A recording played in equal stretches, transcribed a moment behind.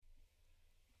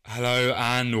Hello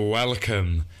and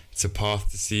welcome to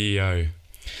Path to CEO.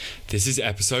 This is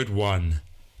episode 1,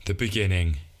 the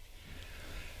beginning.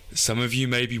 Some of you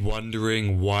may be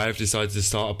wondering why I've decided to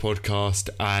start a podcast,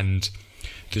 and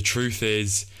the truth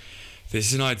is, this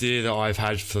is an idea that I've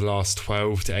had for the last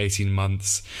 12 to 18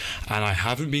 months, and I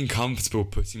haven't been comfortable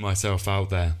putting myself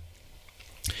out there.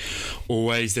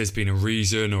 Always there's been a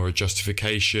reason or a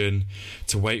justification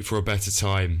to wait for a better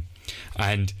time,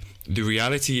 and the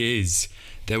reality is,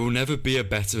 there will never be a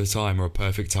better time or a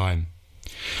perfect time.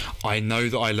 I know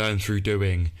that I learn through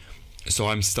doing, so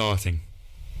I'm starting.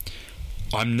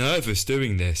 I'm nervous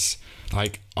doing this.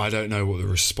 I don't know what the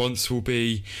response will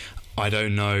be. I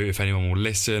don't know if anyone will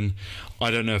listen. I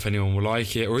don't know if anyone will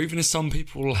like it, or even if some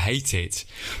people will hate it.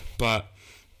 But,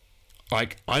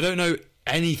 I don't know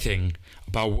anything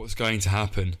about what's going to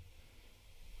happen.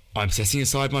 I'm setting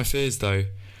aside my fears, though,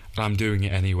 and I'm doing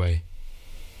it anyway.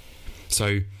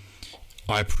 So,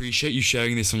 I appreciate you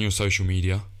sharing this on your social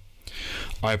media.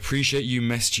 I appreciate you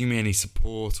messaging me any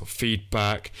support or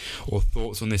feedback or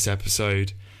thoughts on this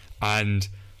episode. And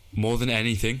more than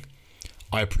anything,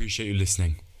 I appreciate you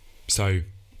listening. So,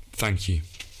 thank you.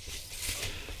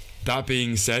 That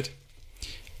being said,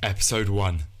 episode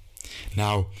 1.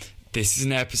 Now, this is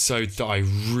an episode that I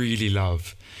really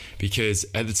love because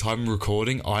at the time of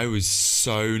recording, I was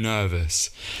so nervous.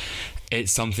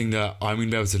 It's something that I'm going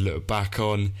to be able to look back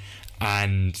on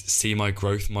and see my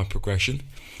growth, my progression,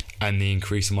 and the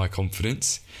increase in my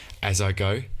confidence as I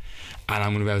go. And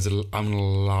I'm going to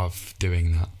love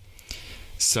doing that.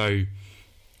 So,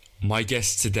 my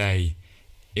guest today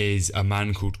is a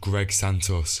man called Greg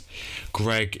Santos.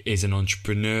 Greg is an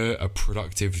entrepreneur, a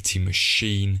productivity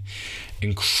machine,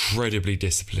 incredibly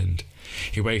disciplined.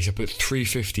 He wakes up at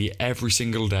 3:50 every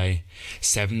single day,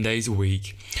 7 days a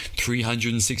week,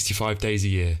 365 days a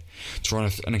year, to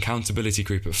run an accountability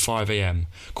group at 5 a.m.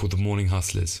 called the Morning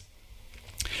Hustlers.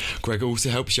 Greg also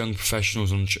helps young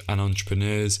professionals and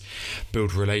entrepreneurs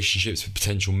build relationships with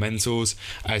potential mentors,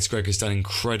 as Greg has done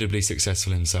incredibly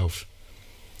successfully himself.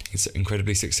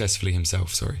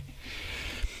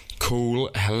 Cool,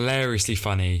 hilariously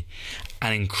funny,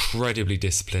 and incredibly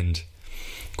disciplined.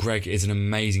 Greg is an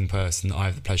amazing person that I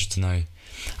have the pleasure to know.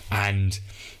 And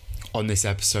on this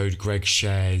episode, Greg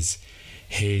shares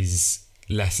his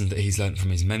lessons that he's learned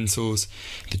from his mentors,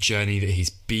 the journey that he's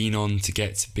been on to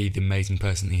get to be the amazing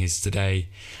person that he is today.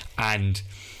 And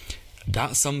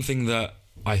that's something that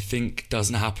I think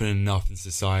doesn't happen enough in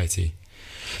society.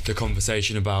 The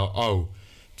conversation about,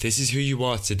 this is who you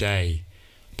are today,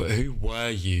 but who were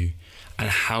you and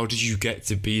how did you get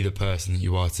to be the person that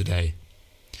you are today?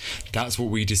 That's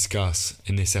what we discuss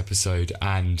in this episode,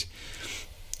 and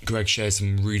Greg shares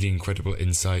some really incredible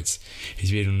insights.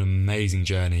 He's been on an amazing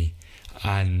journey,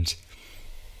 and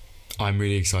I'm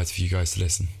really excited for you guys to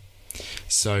listen.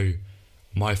 So,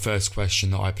 my first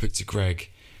question that I put to Greg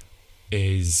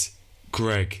is,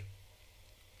 Greg,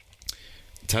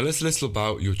 tell us a little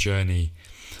about your journey,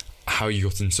 how you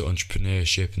got into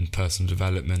entrepreneurship and personal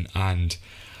development, and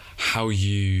how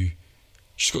you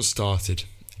just got started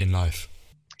in life.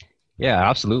 Yeah,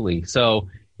 absolutely. So,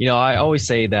 I always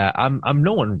say that I'm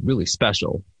no one really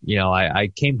special.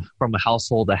 I came from a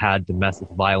household that had domestic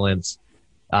violence.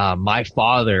 My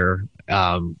father he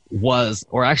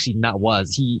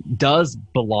does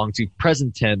belong to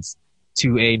present tense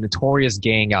to a notorious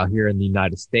gang out here in the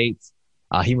United States.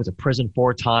 He went to prison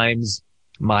 4 times.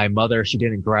 My mother, she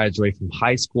didn't graduate from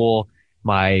high school.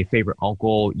 My favorite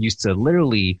uncle used to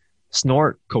literally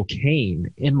snort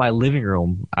cocaine in my living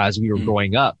room as we were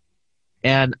growing up.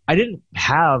 And I didn't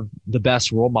have the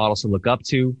best role models to look up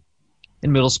to.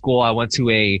 In middle school, I went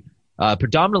to a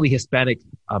predominantly Hispanic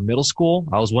middle school.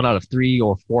 I was one out of 3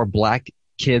 or 4 black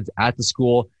kids at the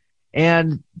school.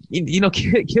 And,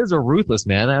 kids are ruthless,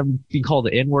 man. I'm being called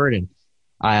the N-word, and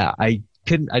I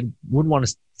wouldn't want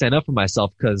to stand up for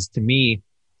myself because to me,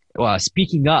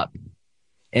 speaking up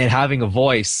and having a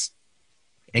voice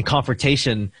and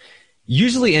confrontation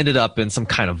usually ended up in some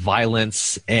kind of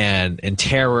violence and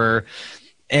terror.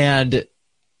 And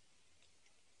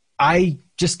I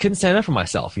just couldn't stand up for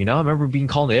myself. I remember being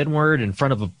called the N-word in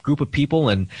front of a group of people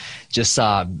and just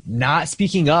not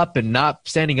speaking up and not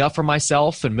standing up for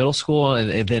myself in middle school,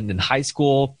 and then in high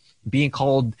school, being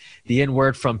called the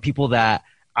N-word from people that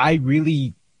I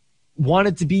really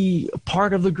wanted to be a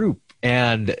part of the group,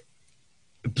 and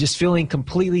just feeling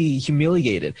completely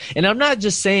humiliated. And I'm not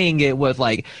just saying it with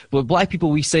with black people,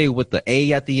 we say with the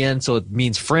A at the end, so it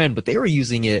means friend, but they were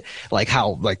using it like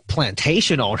how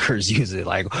plantation owners use it,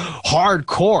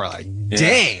 hardcore,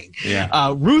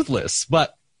 dang, ruthless.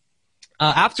 But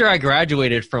after I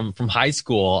graduated from high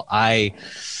school, I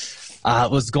I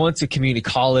was going to community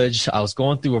college. I was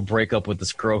going through a breakup with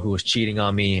this girl who was cheating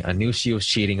on me. I knew she was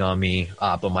cheating on me,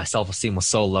 but my self-esteem was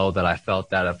so low that I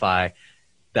felt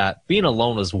that being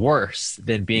alone was worse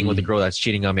than being with a girl that's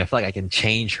cheating on me. I feel like I can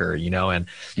change her, you know. And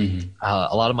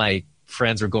a lot of my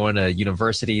friends were going to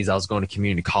universities. I was going to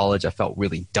community college. I felt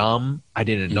really dumb. I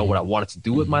didn't know what I wanted to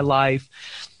do with my life.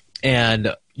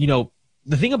 And, you know,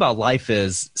 the thing about life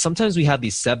is sometimes we have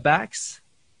these setbacks,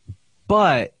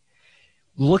 but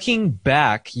looking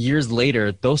back years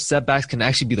later, those setbacks can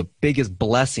actually be the biggest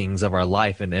blessings of our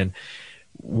life. And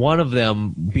one of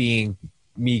them being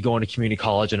me going to community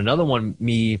college, and another one,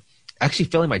 me actually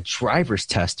failing my driver's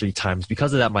test 3 times.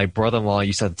 Because of that, my brother-in-law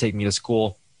used to have to take me to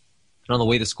school. And on the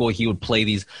way to school, he would play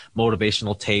these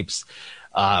motivational tapes,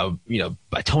 you know,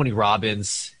 by Tony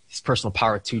Robbins, his Personal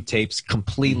Power 2 tapes,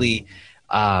 completely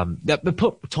that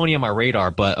put Tony on my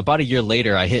radar. But about a year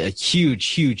later, I hit a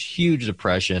huge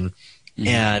depression.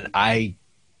 And I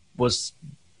was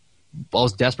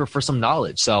desperate for some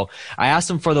knowledge. So I asked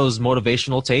him for those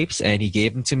motivational tapes, and he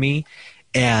gave them to me.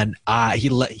 And he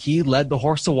led the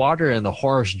horse to water, and the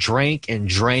horse drank and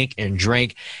drank and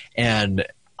drank. And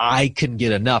I couldn't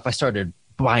get enough. I started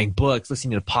buying books,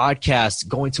 listening to podcasts,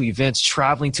 going to events,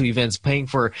 traveling to events, paying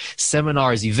for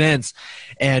seminars, events,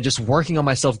 and just working on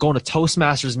myself, going to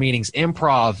Toastmasters meetings,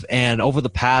 improv. And over the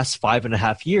past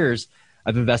 5.5 years,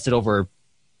 I've invested over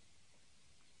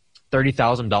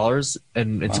 $30,000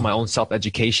 into my own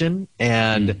self-education.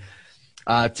 And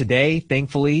today,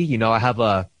 thankfully, you know, I have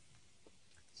a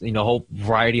whole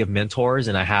variety of mentors,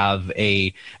 and I have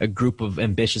a group of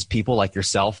ambitious people like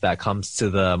yourself that comes to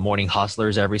the Morning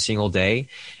Hustlers every single day.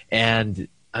 And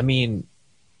I mean,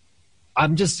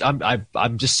 I'm just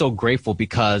so grateful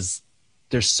because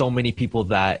there's so many people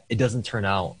that it doesn't turn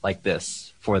out like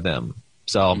this for them.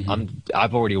 So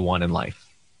I've already won in life.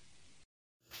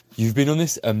 You've been on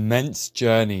this immense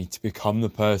journey to become the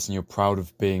person you're proud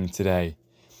of being today.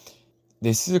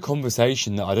 This is a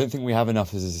conversation that I don't think we have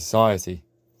enough as a society.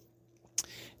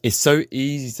 It's so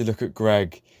easy to look at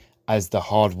Greg as the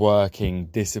hardworking,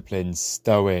 disciplined,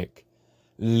 stoic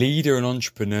leader and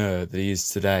entrepreneur that he is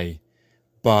today.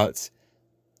 But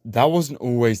that wasn't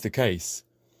always the case.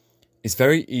 It's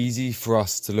very easy for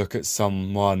us to look at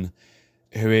someone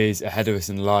who is ahead of us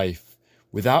in life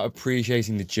without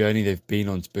appreciating the journey they've been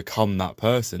on to become that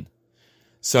person.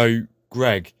 So,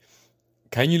 Greg,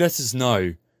 can you let us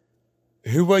know,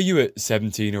 who were you at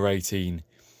 17 or 18?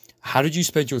 How did you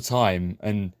spend your time?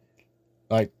 And,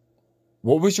 like,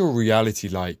 what was your reality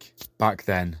like back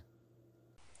then?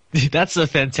 That's a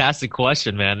fantastic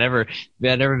question, man. Never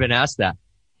been asked that.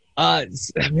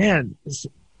 Man,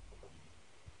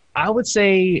 I would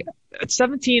say at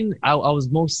 17, I was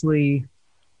mostly...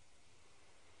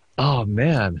 Oh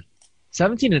man,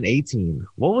 17 and 18.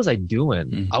 What was I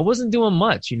doing? I wasn't doing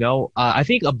much, you know. I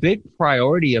think a big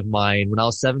priority of mine when I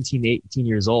was 17, 18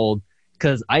 years old,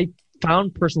 because I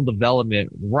found personal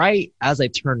development right as I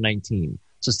turned 19.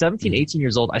 So 17, 18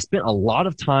 years old, I spent a lot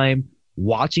of time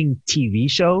watching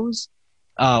TV shows.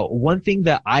 One thing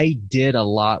that I did a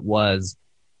lot was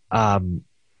I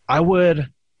would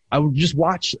just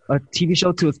watch a TV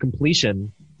show to its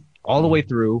completion all the way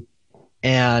through,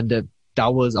 and I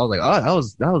was like, oh,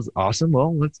 that was awesome.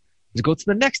 Well, let's go to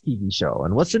the next TV show.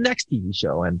 And what's the next TV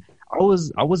show? And I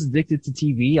was addicted to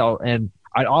TV. And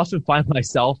I'd often find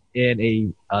myself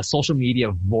in a social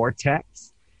media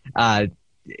vortex,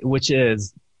 which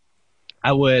is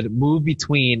I would move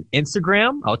between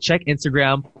Instagram. I'll check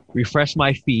Instagram, refresh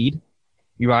my feed,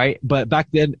 right? But back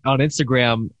then on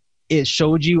Instagram, it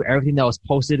showed you everything that was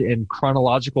posted in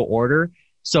chronological order,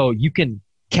 so you can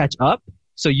catch up.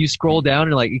 So you scroll down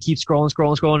and like you keep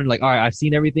scrolling and like, all right, I've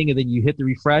seen everything. And then you hit the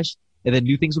refresh and then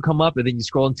new things will come up. And then you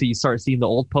scroll until you start seeing the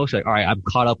old post. Like, all right, I'm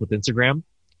caught up with Instagram.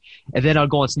 And then I'll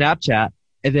go on Snapchat,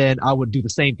 and then I would do the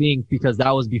same thing because that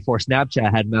was before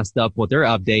Snapchat had messed up with their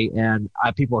update. And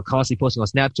people were constantly posting on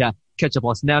Snapchat, catch up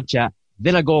on Snapchat.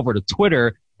 Then I go over to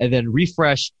Twitter and then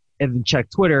refresh and then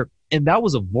check Twitter. And that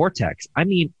was a vortex. I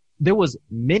mean, there was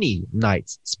many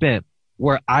nights spent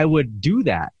where I would do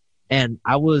that. And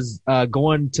I was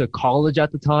going to college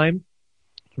at the time,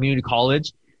 community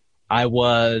college. I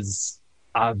was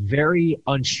very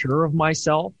unsure of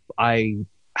myself. I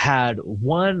had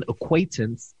one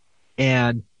acquaintance,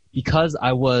 and because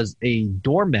I was a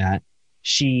doormat,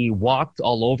 she walked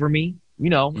all over me, you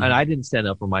know, and I didn't stand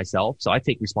up for myself. So I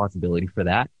take responsibility for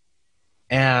that.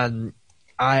 And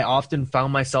I often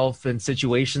found myself in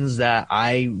situations that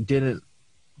I didn't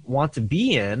want to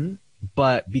be in,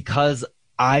 but because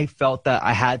I felt that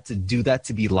I had to do that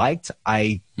to be liked,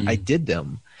 I did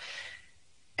them.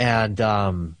 And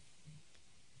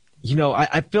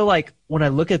I feel like when I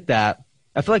look at that,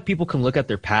 I feel like people can look at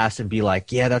their past and be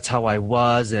like, yeah, that's how I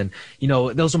was. And,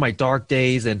 those are my dark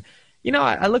days. And,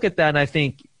 I look at that and I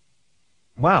think,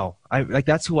 wow,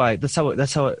 who I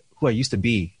used to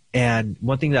be. And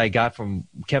one thing that I got from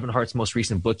Kevin Hart's most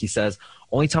recent book, he says,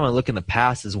 only time I look in the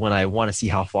past is when I want to see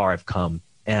how far I've come.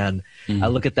 And I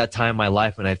look at that time in my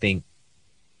life and I think,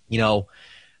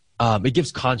 it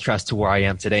gives contrast to where I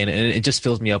am today. And it just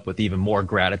fills me up with even more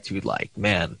gratitude, like,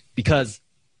 man, because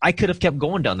I could have kept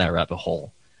going down that rabbit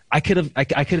hole. I could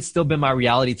have still been my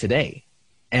reality today.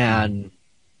 And,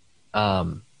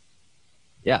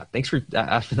 yeah, thanks for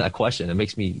asking that question. It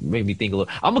made me think a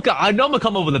little. I know I'm gonna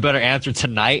come up with a better answer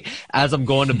tonight as I'm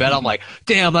going to bed. I'm like,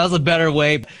 damn, that was a better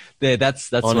way.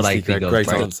 That's honestly, what I think. Great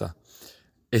answer.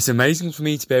 It's amazing for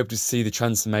me to be able to see the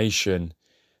transformation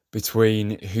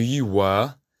between who you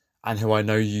were and who I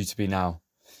know you to be now.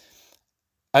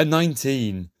 At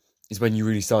 19 is when you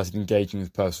really started engaging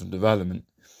with personal development.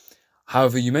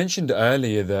 However, you mentioned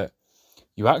earlier that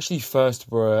you actually first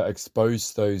were exposed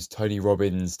to those Tony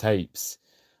Robbins tapes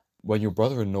when your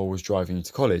brother-in-law was driving you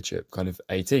to college at kind of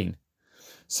 18.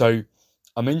 So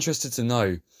I'm interested to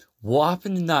know what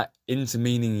happened in that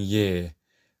intervening year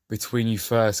between you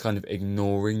first kind of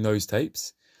ignoring those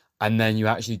tapes and then you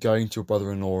actually going to your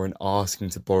brother-in-law and asking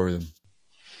to borrow them.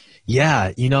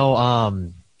 Yeah,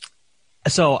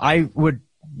 so I would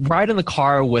ride in the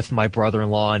car with my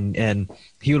brother-in-law and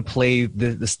he would play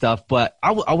the stuff, but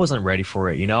I wasn't ready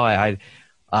for it. I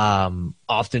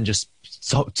often just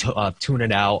tune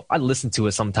it out. I listen to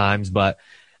it sometimes, but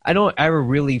I don't ever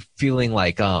really feeling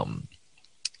like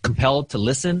compelled to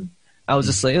listen. I was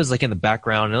just like, it was like in the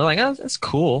background and I'm like, oh, that's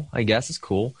cool. I guess it's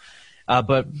cool.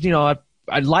 But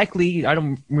I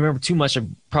don't remember too much. I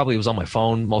probably was on my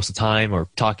phone most of the time or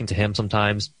talking to him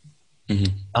sometimes.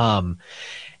 And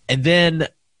then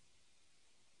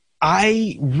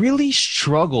I really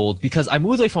struggled because I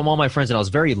moved away from all my friends and I was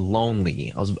very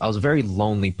lonely. I was a very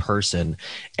lonely person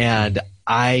and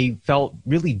I felt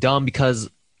really dumb because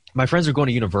my friends were going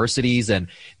to universities and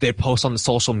they'd post on the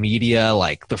social media,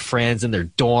 like the friends in their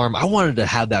dorm. I wanted to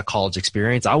have that college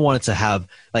experience. I wanted to have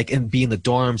and be in the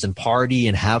dorms and party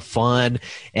and have fun.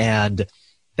 And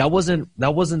that wasn't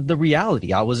the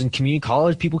reality. I was in community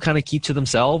college. People kind of keep to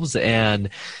themselves and,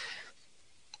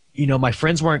 my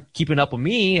friends weren't keeping up with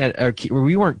me or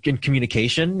we weren't in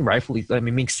communication, rightfully. I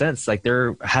mean, it makes sense. Like they're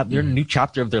in a new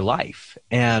chapter of their life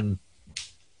and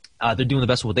they're doing the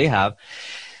best with what they have.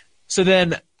 So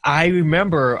then I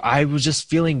remember I was just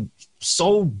feeling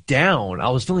so down. I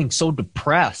was feeling so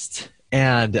depressed.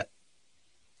 And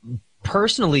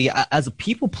personally, as a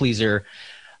people pleaser,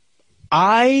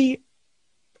 I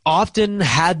often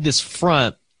had this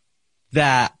front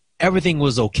that everything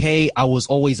was okay. I was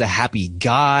always a happy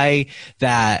guy,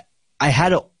 that I had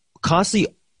to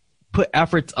constantly put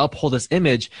effort to uphold this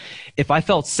image. If I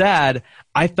felt sad,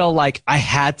 I felt like I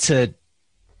had to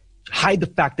hide the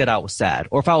fact that I was sad.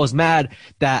 Or if I was mad,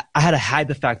 that I had to hide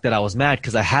the fact that I was mad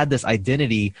because I had this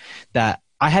identity that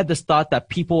I had this thought that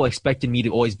people expected me to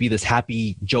always be this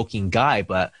happy, joking guy.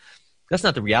 But that's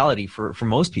not the reality for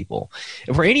most people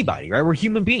and for anybody, right? We're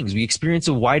human beings. We experience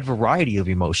a wide variety of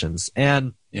emotions.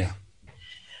 And yeah,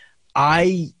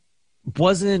 I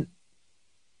wasn't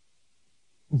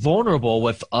vulnerable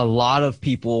with a lot of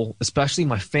people, especially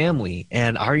my family.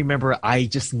 And I remember I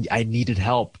needed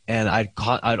help. And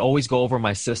I'd always go over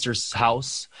my sister's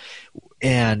house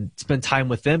and spend time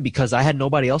with them because I had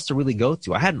nobody else to really go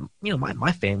to. I had,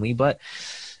 my family, but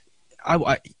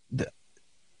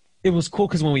it was cool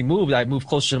because when we moved, I moved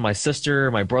closer to my sister,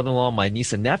 my brother-in-law, my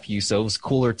niece and nephew. So it was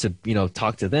cooler to,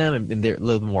 talk to them and they're a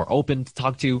little more open to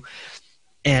talk to.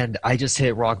 And I just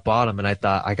hit rock bottom and I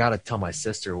thought, I got to tell my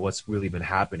sister what's really been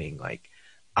happening. Like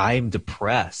I'm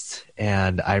depressed.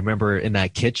 And I remember in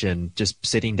that kitchen, just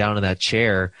sitting down in that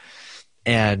chair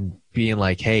and being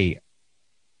like, hey,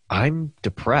 I'm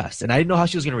depressed. And I didn't know how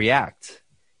she was going to react.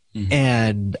 Mm-hmm.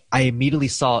 And I immediately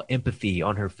saw empathy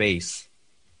on her face.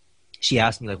 She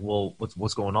asked me like, well,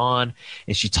 what's going on?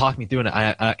 And she talked me through it.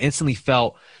 And I instantly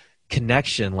felt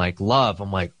connection, like love.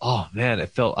 I'm like, oh man,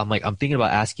 I'm thinking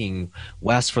about asking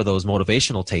Wes for those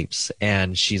motivational tapes.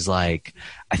 And she's like,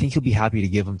 I think he'll be happy to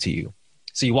give them to you.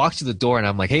 So you walk through the door and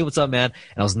I'm like, hey, what's up, man?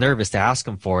 And I was nervous to ask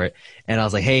him for it. And I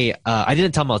was like, hey, I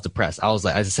didn't tell him I was depressed. I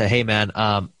just said, hey man,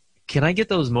 can I get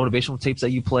those motivational tapes that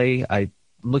you play? I'm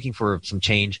looking for some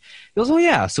change. He goes, oh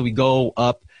yeah. So we go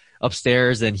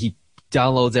upstairs and he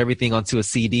downloads everything onto a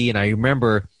CD. And I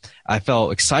remember I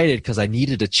felt excited because I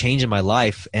needed a change in my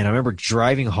life. And I remember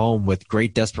driving home with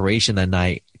great desperation that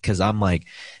night because I'm like,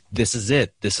 this is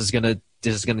it. This is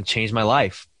gonna change my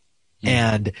life.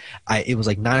 And it was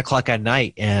like 9 o'clock at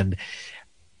night. And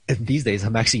these days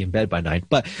I'm actually in bed by 9,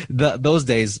 but those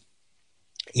days,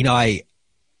 I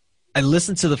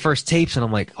listened to the first tapes and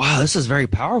I'm like, wow, this is very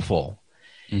powerful.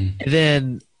 And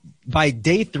then by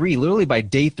day 3, literally by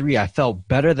day 3, I felt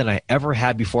better than I ever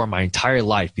had before in my entire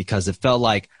life, because it felt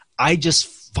like I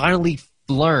just finally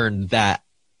learned that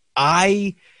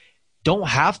I don't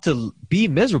have to be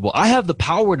miserable. I have the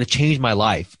power to change my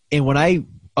life. And when I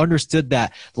understood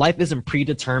that life isn't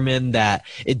predetermined, that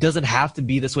it doesn't have to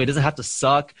be this way, it doesn't have to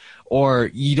suck, or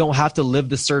you don't have to live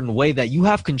this certain way, that you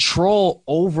have control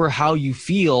over how you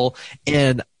feel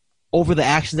and over the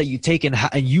actions that you take, and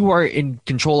you are in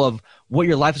control of what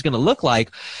your life is going to look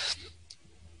like,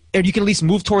 and you can at least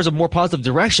move towards a more positive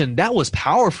direction. That was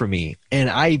power for me. And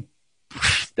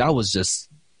that was just,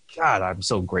 God, I'm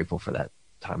so grateful for that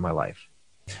time in my life.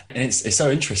 And it's so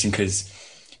interesting because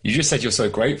you just said you're so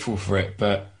grateful for it,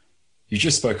 but you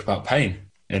just spoke about pain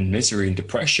and misery and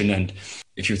depression. And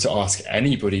if you were to ask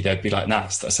anybody, they'd be like, nah,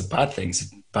 that's a bad thing. It's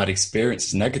a bad experience.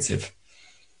 It's negative.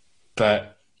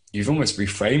 But you've almost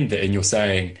reframed it and you're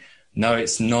saying, no,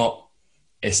 it's not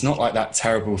like that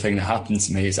terrible thing that happened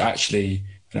to me. It's actually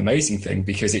an amazing thing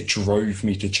because it drove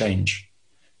me to change.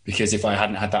 Because if I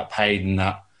hadn't had that pain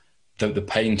and the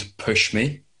pain to push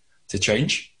me to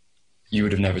change, you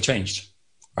would have never changed,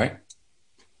 right?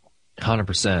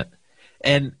 100%.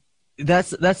 And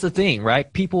that's the thing,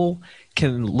 right? People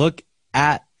can look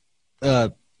at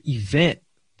an event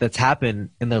that's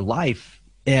happened in their life,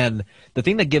 and the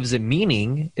thing that gives it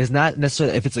meaning is not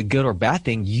necessarily if it's a good or bad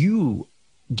thing. You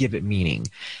give it meaning.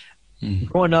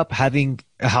 Growing up having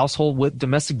a household with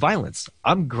domestic violence,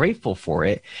 I'm grateful for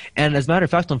it. And as a matter of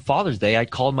fact, on Father's Day, I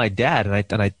called my dad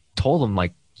and I told him,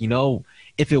 like,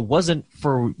 if it wasn't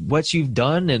for what you've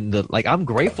done, and I'm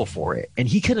grateful for it. And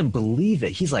he couldn't believe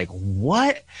it. He's like,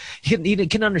 what? He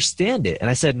couldn't understand it. And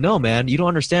I said, no, man, you don't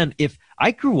understand. If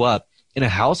I grew up in a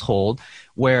household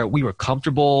where we were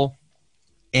comfortable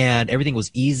and everything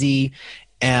was easy,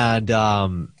 and,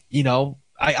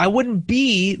 I wouldn't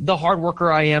be the hard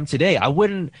worker I am today. I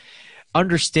wouldn't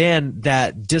understand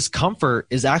that discomfort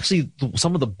is actually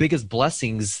some of the biggest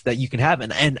blessings that you can have.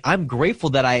 And I'm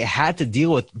grateful that I had to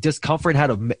deal with discomfort and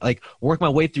had to work my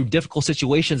way through difficult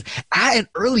situations at an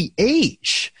early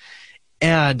age.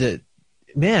 And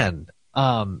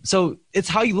so it's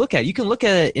how you look at it. You can look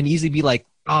at it and easily be like,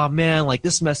 oh man, like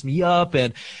this messed me up,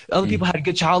 and other people had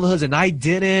good childhoods and I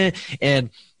didn't. And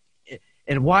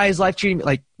why is life treating me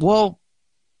like, well,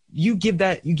 you give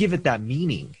it that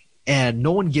meaning. And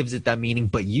no one gives it that meaning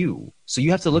but you. So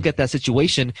you have to look at that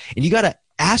situation and you got to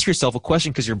ask yourself a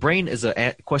question, because your brain is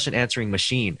a question answering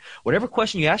machine. Whatever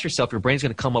question you ask yourself, your brain's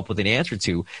going to come up with an answer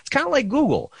to. It's kind of like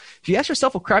Google. If you ask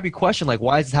yourself a crappy question like,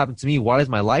 why does this happen to me? Why does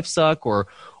my life suck? Or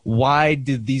why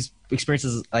did these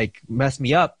experiences mess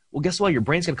me up? Well, guess what? Your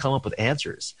brain's going to come up with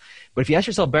answers. But if you ask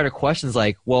yourself better questions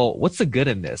like, well, what's the good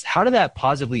in this? How did that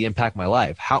positively impact my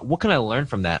life? What can I learn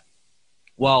from that?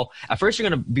 Well, at first you're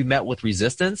going to be met with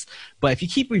resistance, but if you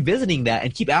keep revisiting that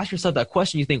and keep asking yourself that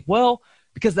question, you think, well,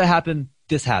 because that happened,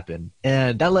 this happened.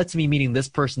 And that led to me meeting this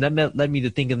person. That led me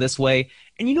to think in this way.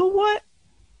 And you know what?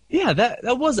 Yeah,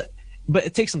 that was – but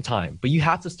it takes some time. But you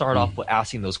have to start off with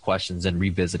asking those questions and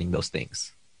revisiting those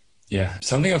things. Yeah.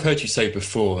 Something I've heard you say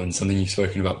before, and something you've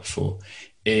spoken about before,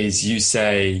 is you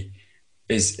say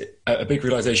is a big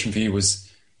realization for you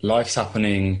was life's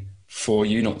happening for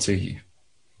you, not to you.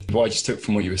 What I just took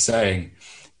from what you were saying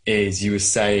is you were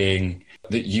saying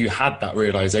that you had that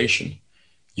realization.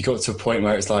 You got to a point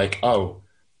where it's like, oh,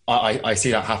 I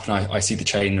see that happen. I see the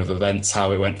chain of events,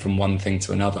 how it went from one thing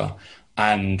to another.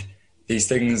 And these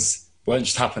things weren't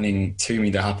just happening to me,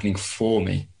 they're happening for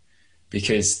me,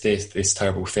 because this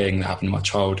terrible thing that happened in my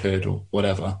childhood or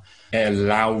whatever, it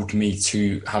allowed me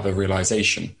to have a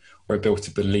realization, or it built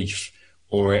a belief,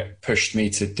 or it pushed me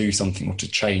to do something or to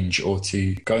change or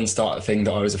to go and start a thing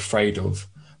that I was afraid of.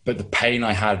 But the pain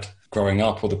I had growing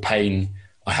up, or the pain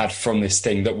I had from this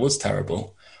thing that was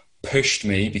terrible, pushed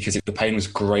me, because the pain was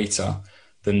greater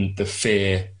than the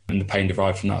fear and the pain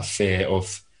derived from that fear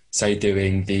of, say,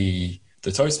 doing the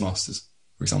Toastmasters,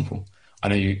 for example. I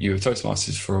know you were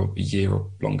Toastmasters for a year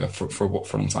or longer, for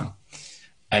a long time.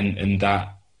 And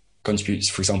that contributes,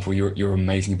 for example, your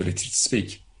amazing ability to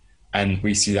speak. And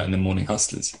we see that in the Morning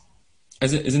Hustlers.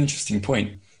 As an interesting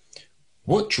point,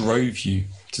 what drove you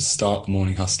to start the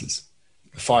Morning Hustlers?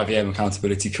 A 5 a.m.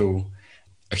 accountability call,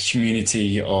 a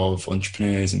community of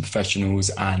entrepreneurs and professionals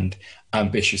and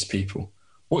ambitious people.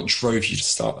 What drove you to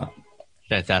start that?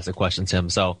 Fantastic question, Tim.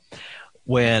 So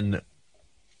when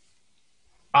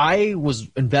I was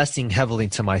investing heavily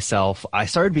into myself. I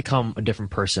started to become a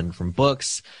different person from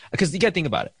books because you got to think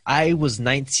about it. I was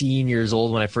 19 years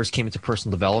old when I first came into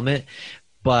personal development,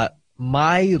 but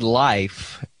my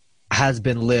life has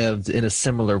been lived in a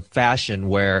similar fashion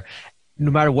where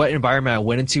no matter what environment I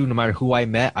went into, no matter who I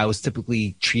met, I was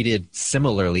typically treated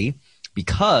similarly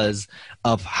because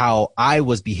of how I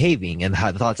was behaving and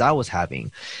how the thoughts I was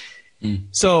having.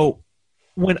 So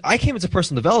when I came into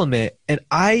personal development and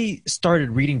I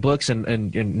started reading books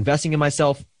and investing in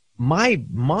myself, my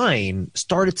mind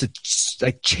started to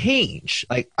like change.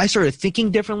 Like I started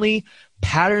thinking differently.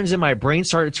 Patterns in my brain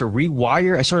started to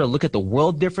rewire. I started to look at the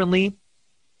world differently.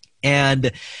 And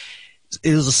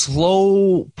it was a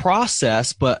slow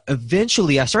process, but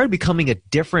eventually I started becoming a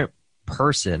different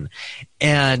person.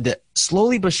 And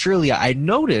slowly but surely, I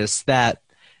noticed that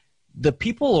the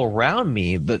people around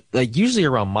me, like usually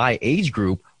around my age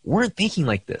group, weren't thinking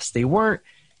like this. They weren't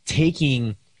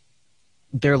taking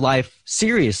their life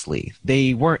seriously.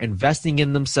 They weren't investing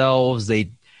in themselves.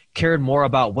 They cared more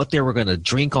about what they were going to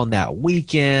drink on that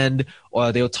weekend,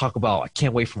 or they would talk about, I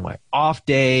can't wait for my off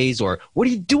days, or what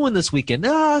are you doing this weekend?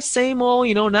 Same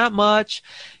old, not much.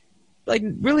 Like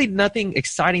really nothing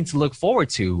exciting to look forward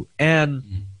to.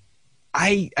 And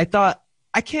I thought,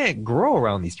 I can't grow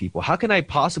around these people. How can I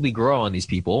possibly grow on these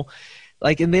people?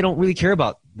 And they don't really care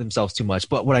about themselves too much.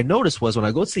 But what I noticed was when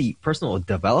I go to the personal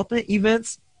development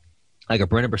events, like a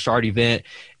Brendon Burchard event,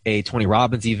 a Tony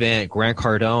Robbins event, Grant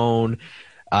Cardone,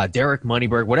 Derek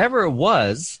Moneyberg, whatever it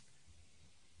was,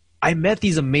 I met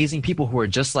these amazing people who are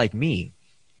just like me.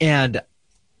 And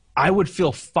I would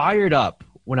feel fired up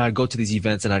when I'd go to these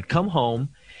events, and I'd come home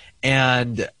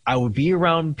and I would be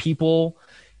around people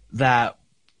that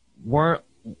weren't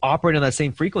operating on that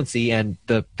same frequency. And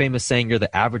the famous saying, you're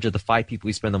the average of the 5 people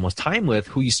you spend the most time with,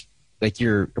 who you like,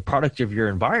 you're a product of your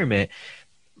environment.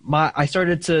 I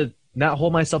started to not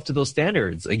hold myself to those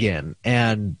standards again,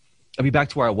 and I'll be back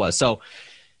to where I was. So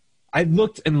I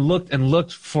looked and looked and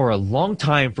looked for a long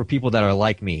time for people that are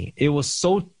like me. It was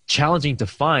so challenging to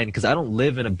find because I don't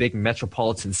live in a big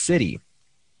metropolitan city.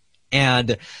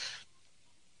 And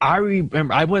I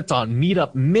remember I went on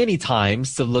Meetup many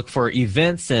times to look for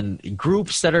events and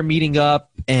groups that are meeting up,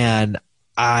 and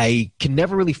I can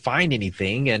never really find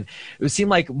anything. And it would seem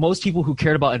like most people who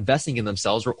cared about investing in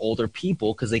themselves were older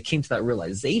people because they came to that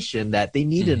realization that they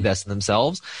need to invest in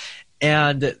themselves.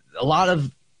 And a lot of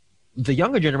the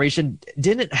younger generation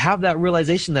didn't have that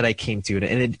realization that I came to.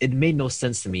 And it made no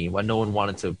sense to me when no one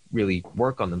wanted to really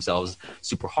work on themselves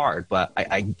super hard. But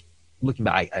I looking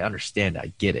back, I understand,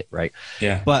 I get it, right?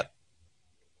 Yeah. But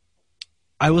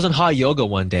I was in hot yoga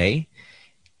one day,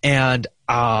 and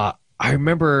I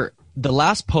remember the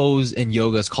last pose in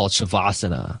yoga is called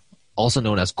Shavasana, also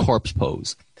known as corpse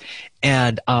pose.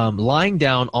 And lying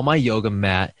down on my yoga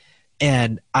mat,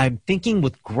 and I'm thinking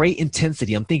with great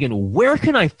intensity, I'm thinking, where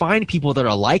can I find people that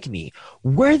are like me?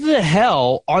 Where the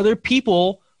hell are there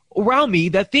people around me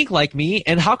that think like me,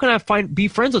 and how can I be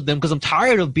friends with them? Because I'm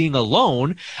tired of being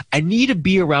alone. I need to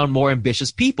be around more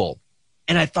ambitious people.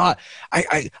 And I thought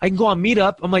I can go on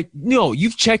Meetup. I'm like, no,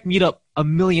 you've checked Meetup a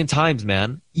million times,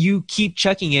 man. You keep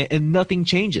checking it and nothing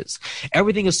changes.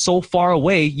 Everything is so far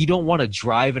away. You don't want to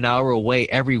drive an hour away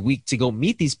every week to go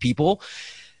meet these people.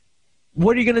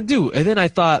 What are you going to do? And then I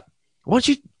thought,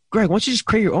 Greg, why don't you just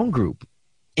create your own group?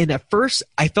 And at first,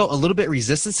 I felt a little bit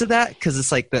resistance to that because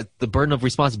it's like the burden of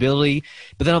responsibility.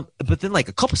 But then like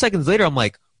a couple seconds later, I'm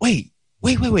like, wait.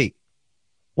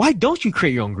 Why don't you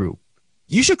create your own group?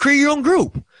 You should create your own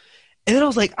group. And then I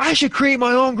was like, I should create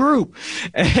my own group.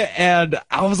 And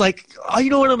I was like, oh, you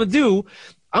know what I'm going to do?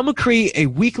 I'm going to create a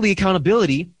weekly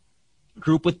accountability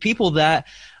group with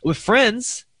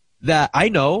friends that I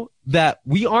know that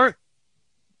we aren't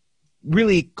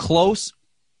really close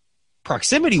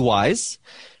proximity wise,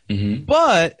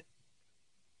 but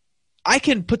I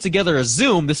can put together a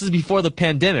Zoom. This is before the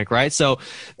pandemic, right? So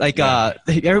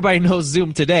everybody knows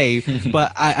Zoom today,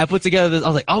 but I put together this. I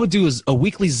was like, I would do a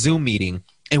weekly Zoom meeting,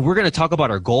 and we're going to talk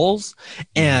about our goals,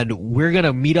 and we're going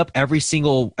to meet up every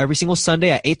single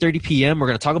Sunday at 8:30 p.m. We're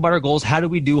going to talk about our goals. How do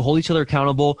we do? Hold each other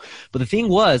accountable. But the thing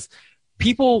was,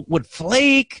 people would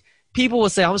flake. People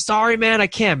would say, I'm sorry, man, I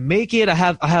can't make it. I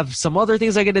have some other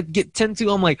things I got to tend to.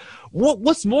 I'm like,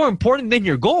 what's more important than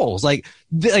your goals?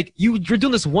 You're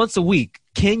doing this once a week.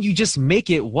 Can you just make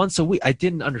it once a week? I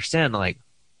didn't understand. It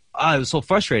was so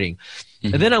frustrating.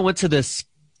 And then I went to this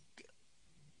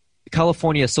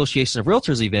California Association of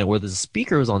Realtors event where the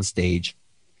speaker was on stage,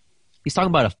 He's talking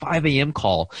about a 5 a.m.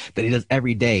 call that he does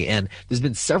every day. And there's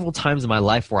been several times in my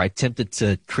life where I attempted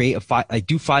to create I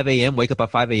do 5 a.m., wake up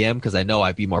at 5 a.m. because I know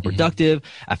I'd be more productive.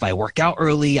 If I work out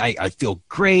early, I feel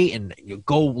great and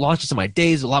go launch into my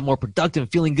days a lot more productive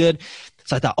and feeling good.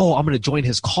 So I thought, I'm going to join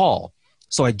his call.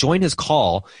 So I joined his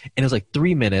call, and it was like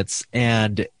 3 minutes,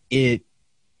 and it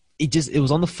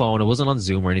was on the phone. It wasn't on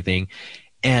Zoom or anything.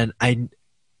 And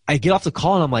I get off the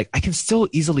call and I'm like, I can still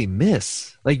easily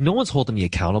miss. Like, no one's holding me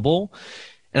accountable.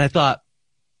 And I thought,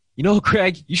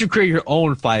 Greg, you should create your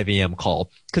own 5 a.m.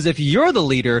 call. Because if you're the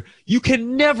leader, you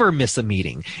can never miss a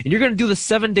meeting. And you're going to do this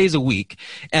 7 days a week.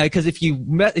 Because if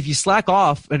you slack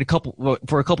off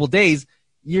for a couple of days,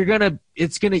 you're gonna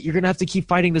have to keep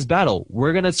fighting this battle.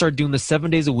 We're gonna start doing this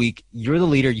 7 days a week. You're the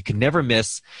leader. You can never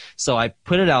miss. So I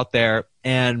put it out there,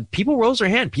 and people rose their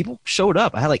hand. People showed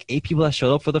up. I had like 8 people that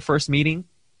showed up for the first meeting.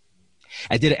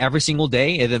 I did it every single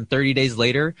day, and then 30 days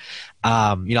later,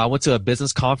 I went to a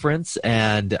business conference,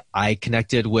 and I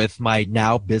connected with my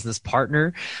now business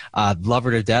partner. Love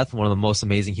her to death, one of the most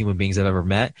amazing human beings I've ever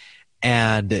met,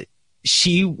 and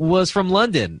she was from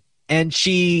London. And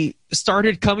she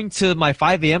started coming to my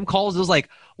 5 a.m. calls. It was like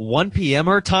 1 p.m.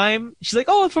 her time. She's like,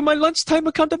 for my lunchtime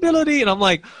accountability. And I'm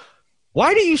like,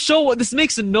 why do you show – this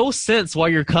makes no sense why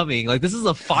you're coming. Like, this is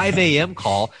a 5 a.m.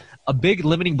 call. A big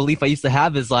limiting belief I used to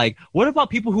have is like, what about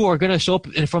people who are going to show up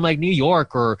from like New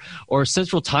York or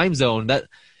Central Time Zone? That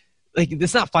like,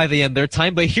 it's not 5 a.m. their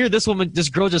time. But here, this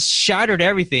girl just shattered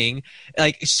everything,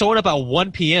 like showing up at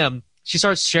 1 p.m. She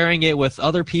starts sharing it with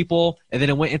other people, and then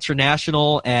it went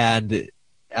international, and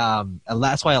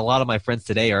that's why a lot of my friends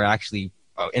today are actually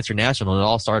international, and it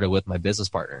all started with my business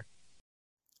partner.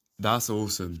 That's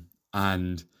awesome.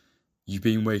 And you've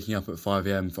been waking up at 5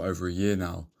 a.m. for over a year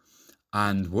now,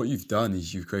 and what you've done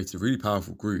is you've created a really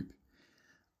powerful group,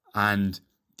 and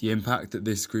the impact that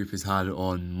this group has had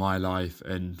on my life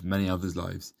and many others'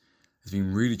 lives has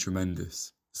been really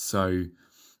tremendous. So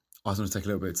I just want to take a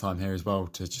little bit of time here as well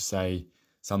to just say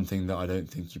something that I don't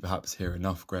think you perhaps hear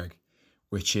enough, Greg,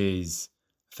 which is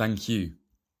thank you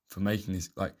for making this,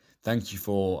 thank you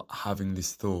for having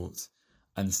this thought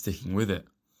and sticking with it,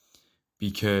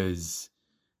 because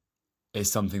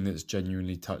it's something that's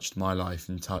genuinely touched my life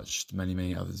and touched many,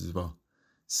 many others as well.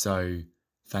 So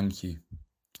thank you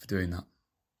for doing that.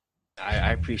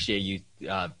 I appreciate you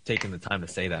taking the time to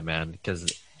say that, man,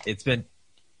 because it's been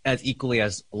as equally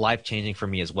as life-changing for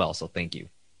me as well. So thank you.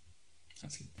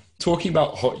 Talking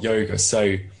about hot yoga.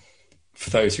 So for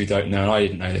those who don't know, and I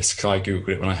didn't know this because I Googled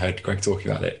it when I heard Greg talking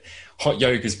about it. Hot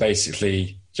yoga is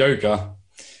basically yoga,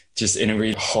 just in a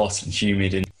really hot and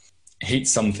humid and heat,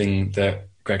 something that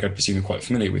Greg, I presume, you're quite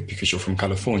familiar with because you're from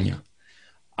California.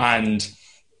 And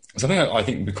something I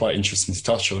think would be quite interesting to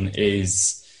touch on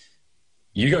is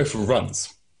you go for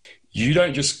runs. You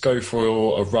don't just go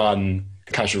for a run,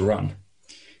 a casual run.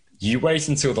 You wait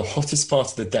until the hottest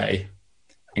part of the day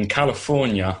in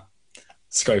California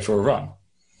to go for a run,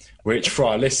 which for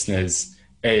our listeners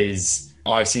is,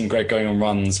 I've seen Greg going on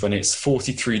runs when it's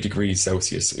 43 degrees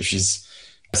Celsius, which is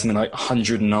something like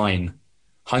 109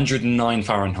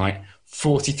 Fahrenheit,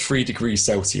 43 degrees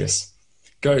Celsius,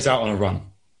 goes out on a run.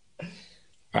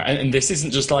 Right, and this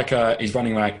isn't just like he's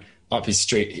running like up his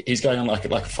street. He's going on like a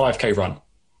 5K run,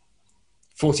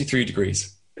 43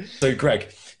 degrees. So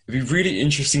Greg, it'd be really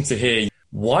interesting to hear,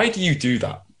 why do you do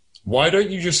that? Why don't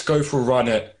you just go for a run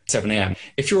at 7 a.m.?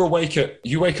 If you're awake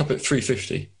you wake up at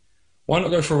 3:50, why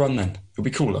not go for a run then? It'll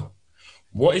be cooler.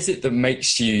 What is it that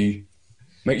makes you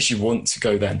want to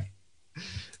go then?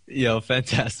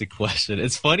 Fantastic question.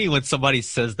 It's funny when somebody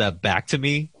says that back to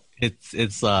me. It's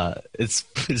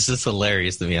just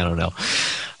hilarious to me. I don't know.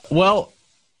 Well,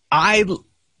 I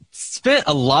spent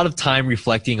a lot of time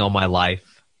reflecting on my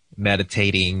life,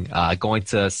 meditating, going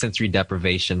to sensory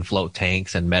deprivation float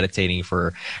tanks and meditating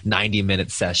for 90-minute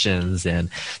sessions, and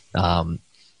done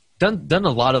a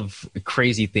lot of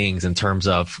crazy things in terms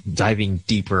of diving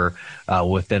deeper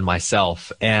within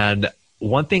myself. And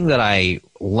one thing that I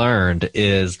learned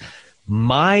is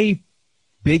my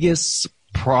biggest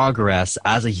progress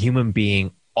as a human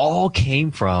being all came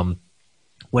from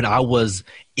when I was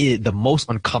the most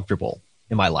uncomfortable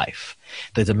in my life.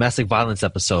 The domestic violence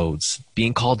episodes,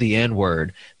 being called the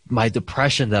N-word, my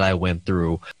depression that I went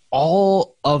through,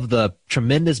 all of the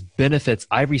tremendous benefits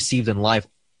I received in life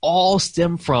all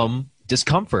stem from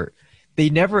discomfort.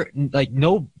 They never,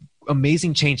 no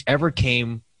amazing change ever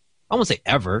came, I won't say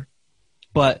ever,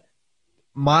 but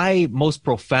my most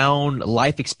profound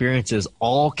life experiences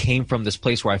all came from this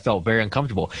place where I felt very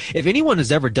uncomfortable. If anyone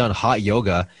has ever done hot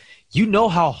yoga, you know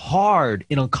how hard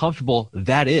and uncomfortable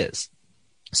that is.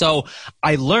 So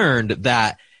I learned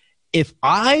that if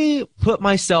I put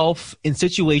myself in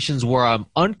situations where I'm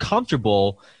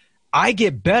uncomfortable, I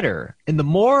get better. And the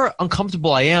more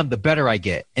uncomfortable I am, the better I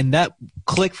get. And that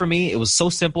clicked for me. It was so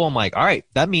simple. I'm like, all right,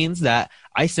 that means that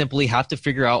I simply have to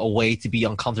figure out a way to be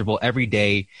uncomfortable every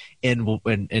day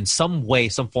in some way,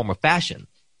 some form of fashion.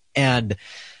 And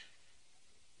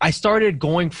I started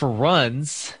going for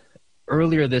runs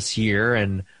earlier this year,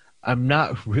 and I'm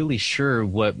not really sure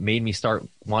what made me start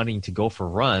wanting to go for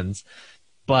runs,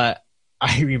 but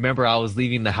I remember I was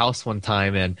leaving the house one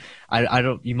time, and I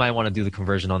don't, you might want to do the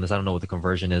conversion on this. I don't know what the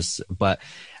conversion is, but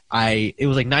it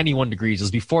was like 91 degrees.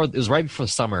 It was right before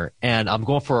summer, and I'm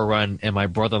going for a run, and my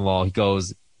brother-in-law, he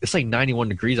goes, it's like 91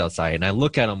 degrees outside. And I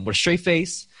look at him with a straight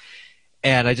face,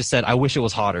 and I just said, I wish it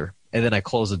was hotter. And then I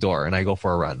close the door and I go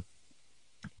for a run.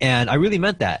 And I really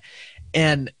meant that.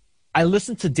 And I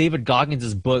listened to David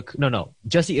Goggins' book,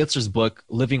 Jesse Itzler's book,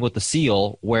 Living with the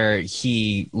SEAL, where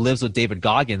he lives with David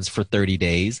Goggins for 30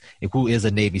 days, who is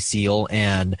a Navy SEAL.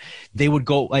 And they would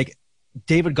go, like,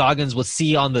 David Goggins would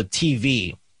see on the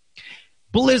TV,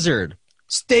 blizzard,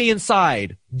 stay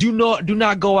inside, do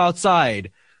not go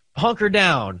outside, hunker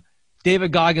down.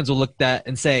 David Goggins would look at that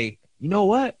and say, you know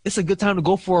what? It's a good time to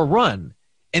go for a run.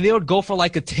 And they would go for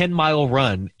like a 10-mile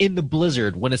run in the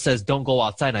blizzard when it says don't go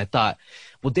outside. And I thought,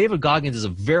 well, David Goggins is a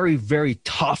very, very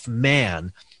tough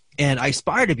man. And I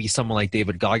aspire to be someone like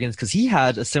David Goggins because he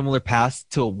had a similar path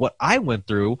to what I went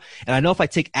through. And I know if I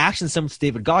take action similar to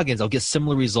David Goggins, I'll get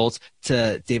similar results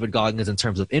to David Goggins in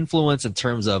terms of influence, in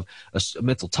terms of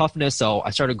mental toughness. So I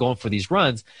started going for these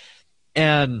runs.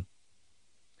 And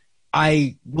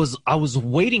I was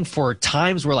waiting for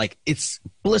times where like it's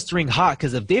blistering hot,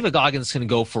 because if David Goggins can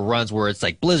go for runs where it's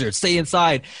like blizzard, stay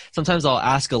inside, sometimes I'll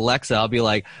ask Alexa, I'll be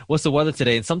like, what's the weather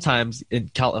today? And sometimes in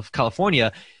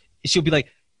California, she'll be like,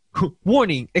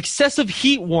 warning, excessive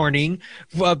heat warning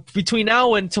between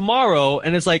now and tomorrow.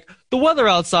 And it's like, the weather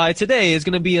outside today is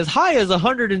going to be as high as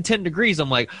 110 degrees. I'm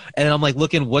like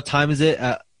looking, what time is it?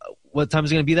 What time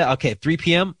is it going to be that? Okay, 3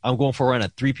 p.m. I'm going for a run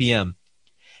at 3 p.m.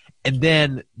 And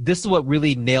then this is what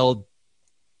really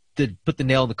put the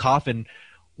nail in the coffin,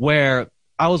 where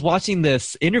I was watching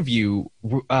this interview.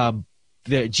 The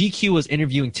GQ was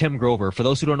interviewing Tim Grover. For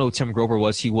those who don't know who Tim Grover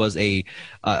was, he was a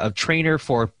trainer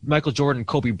for Michael Jordan and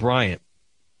Kobe Bryant.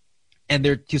 And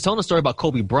he was telling a story about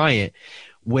Kobe Bryant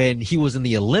when he was in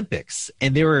the Olympics,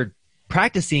 and they were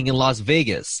practicing in Las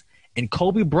Vegas. And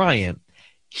Kobe Bryant,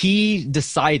 he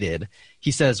decided, he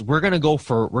says, we're gonna go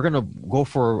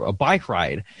for a bike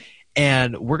ride,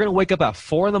 and we're gonna wake up at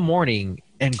 4 a.m.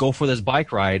 and go for this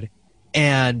bike ride,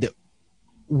 and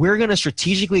we're gonna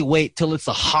strategically wait till it's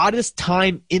the hottest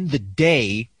time in the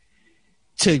day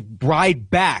to ride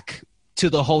back to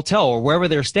the hotel or wherever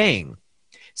they're staying.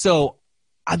 So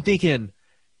I'm thinking,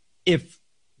 if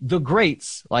the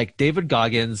greats like David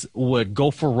Goggins would go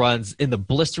for runs in the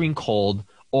blistering cold,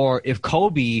 or if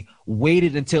Kobe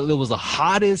waited until it was the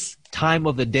hottest time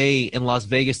of the day in Las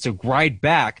Vegas to ride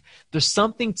back, there's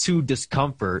something to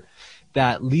discomfort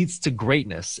that leads to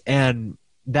greatness. And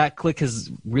that click has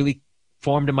really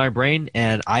formed in my brain,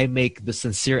 and I make the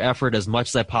sincere effort as much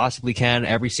as I possibly can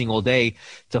every single day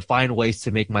to find ways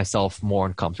to make myself more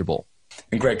uncomfortable.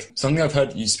 And Greg, something I've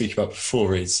heard you speak about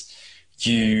before is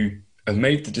you have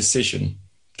made the decision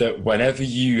that whenever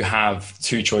you have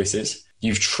two choices,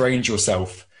 you've trained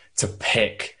yourself to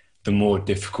pick the more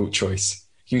difficult choice.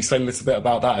 Can you explain a little bit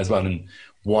about that as well, and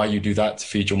why you do that to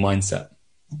feed your mindset?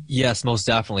 Yes, most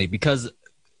definitely. Because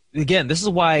again, this is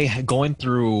why going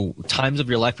through times of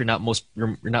your life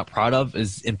you're not proud of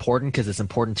is important, because it's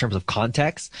important in terms of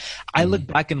context. I look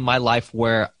back in my life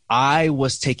where I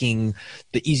was taking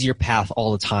the easier path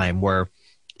all the time, where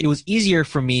it was easier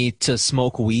for me to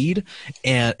smoke weed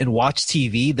and watch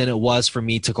TV than it was for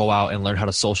me to go out and learn how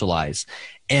to socialize.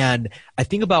 And I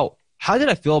think about, how did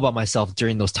I feel about myself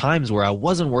during those times where I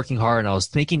wasn't working hard and I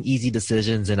was making easy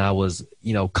decisions and I was,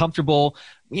 comfortable.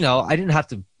 I didn't have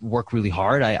to work really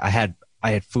hard. I had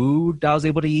food that I was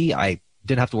able to eat. I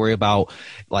didn't have to worry about,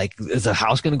 like, is the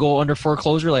house going to go under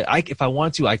foreclosure? Like, if I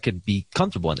wanted to, I could be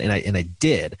comfortable, and I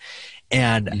did.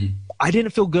 And I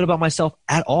didn't feel good about myself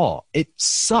at all. It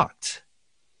sucked.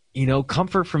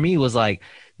 Comfort for me was like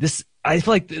this. I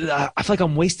feel like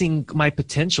I'm wasting my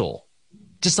potential.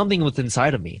 Just something was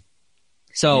inside of me.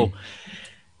 So,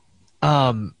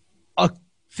 a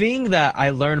thing that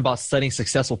I learned about studying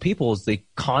successful people is they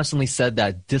constantly said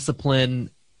that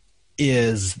discipline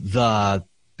is the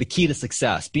key to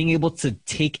success. Being able to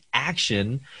take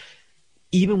action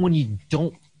even when you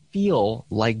don't feel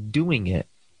like doing it.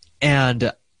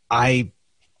 And I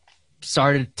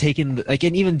started taking, like,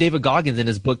 and even David Goggins in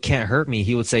his book Can't Hurt Me,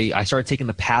 he would say I started taking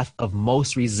the path of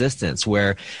most resistance,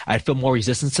 where I'd feel more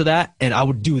resistance to that and I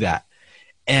would do that.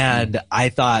 And I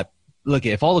thought, look,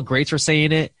 if all the greats were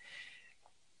saying it,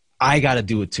 I got to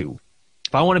do it too.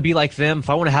 If I want to be like them, if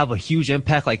I want to have a huge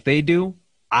impact like they do,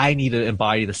 I need to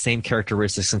embody the same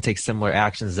characteristics and take similar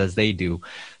actions as they do.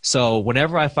 So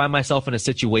whenever I find myself in a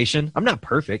situation, I'm not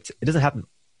perfect. It doesn't happen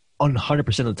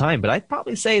 100% of the time, but I'd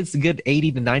probably say it's a good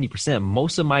 80 to 90%.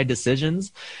 Most of my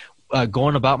decisions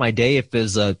going about my day, if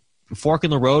there's a fork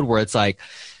in the road where it's like,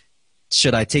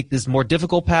 should I take this more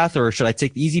difficult path or should I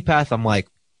take the easy path? I'm like,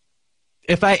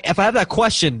 if I have that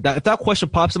question, if that question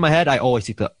pops in my head, I always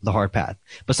take the hard path.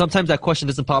 But sometimes that question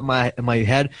doesn't pop in my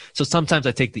head. So sometimes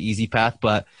I take the easy path,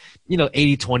 but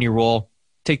 80-20 rule,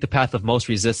 take the path of most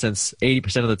resistance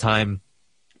 80% of the time,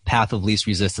 path of least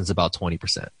resistance about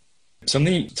 20%.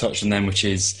 Something you touched on then, which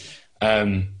is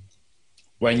when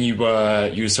you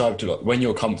described when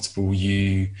you're comfortable,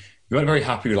 you weren't very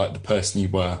happy with like the person you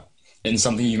were. And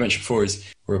something you mentioned before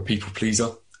is you're a people pleaser,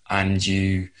 and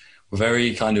you were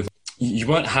very you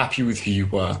weren't happy with who you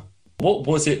were. What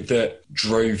was it that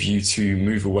drove you to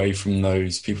move away from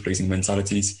those people pleasing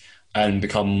mentalities and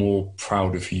become more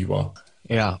proud of who you are?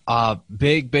 Yeah,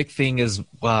 big thing is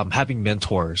having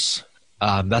mentors.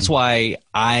 That's why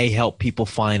I help people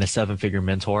find a 7-figure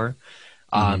mentor,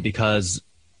 because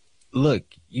look,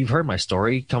 you've heard my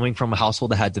story coming from a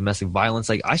household that had domestic violence.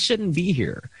 Like, I shouldn't be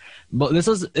here, but this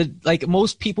is like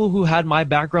most people who had my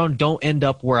background don't end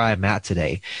up where I'm at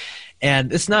today.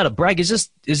 And it's not a brag. It's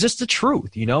just the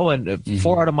truth, and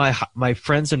 4 out of my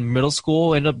friends in middle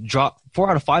school ended up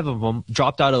 4 out of 5 of them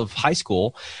dropped out of high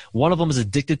school. One of them is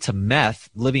addicted to meth,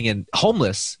 living in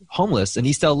homeless in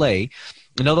East LA.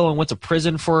 Another one went to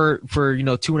prison for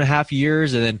 2.5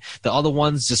 years, and then the other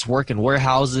ones just work in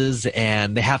warehouses,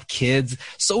 and they have kids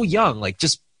so young, like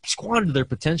just squandered their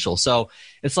potential. So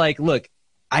it's like, look,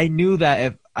 I knew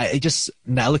that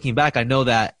now looking back, I know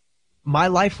that my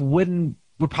life would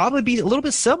probably be a little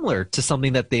bit similar to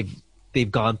something that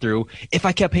they've gone through if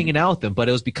I kept hanging out with them. But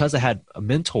it was because I had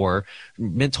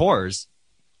mentors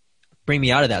bring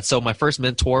me out of that. So my first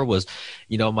mentor was,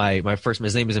 his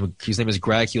name is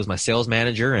Greg. He was my sales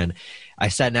manager, and I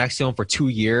sat next to him for 2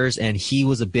 years, and he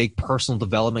was a big personal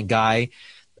development guy.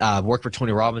 Worked for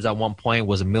Tony Robbins at one point,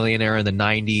 was a millionaire in the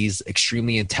 90s,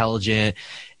 extremely intelligent,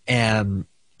 and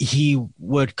he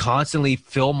would constantly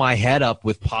fill my head up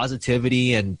with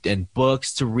positivity and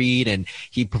books to read. And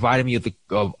he provided me with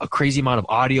a crazy amount of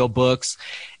audio books.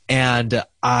 And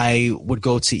I would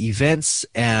go to events,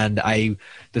 and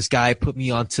this guy put me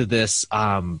onto this,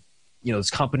 this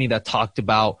company that talked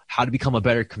about how to become a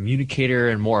better communicator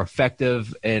and more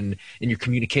effective in your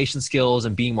communication skills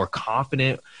and being more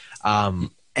confident.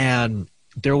 And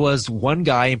there was one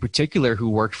guy in particular who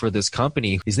worked for this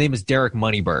company. His name is Derek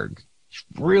Moneyberg.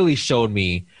 Really showed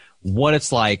me what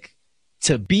it's like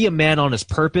to be a man on his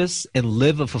purpose and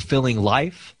live a fulfilling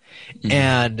life,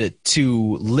 and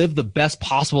to live the best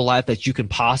possible life that you can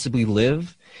possibly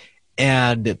live.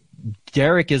 And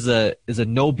Derek is a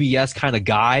no BS kind of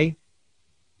guy,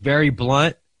 very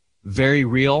blunt, very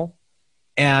real.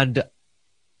 And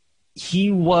he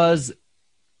was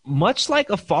much like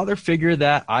a father figure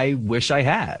that I wish I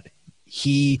had.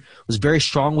 He was very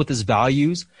strong with his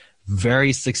values,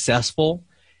 very successful.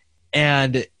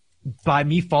 And by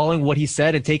me following what he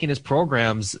said and taking his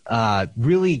programs,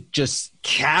 really just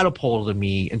catapulted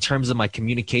me in terms of my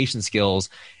communication skills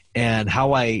and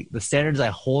the standards I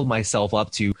hold myself up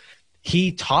to.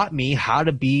 He taught me how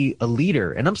to be a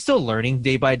leader, and I'm still learning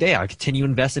day by day. I continue to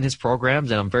invest in his programs,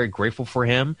 and I'm very grateful for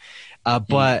him.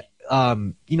 But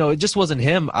it just wasn't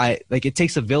him. It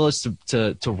takes a village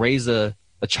to raise a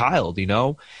child,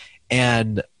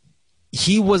 and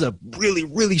he was a really,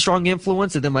 really strong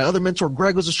influence. And then my other mentor,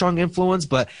 Greg, was a strong influence.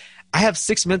 But I have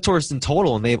 6 mentors in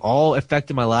total, and they've all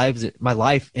affected my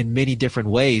life in many different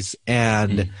ways.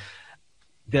 And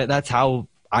that's how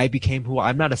I became who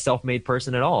I'm not a self-made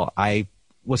person at all. I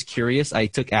was curious. I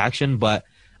took action, but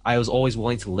I was always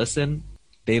willing to listen.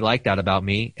 They liked that about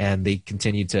me, and they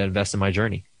continued to invest in my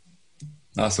journey.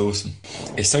 That's awesome.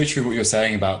 It's so true what you're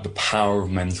saying about the power of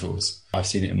mentors. I've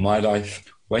seen it in my life.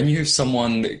 When you have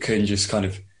someone that can just kind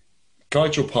of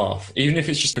guide your path, even if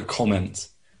it's just a comment,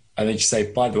 and they just say,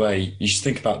 by the way, you should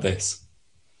think about this.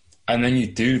 And then you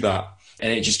do that,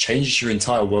 and it just changes your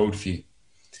entire worldview.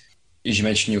 As you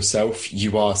mentioned yourself,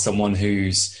 you are someone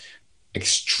who's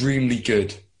extremely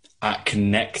good at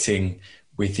connecting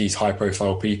with these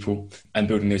high-profile people and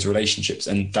building those relationships,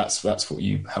 and that's what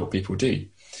you help people do.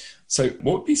 So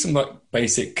what would be some like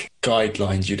basic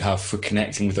guidelines you'd have for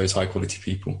connecting with those high quality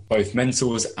people, both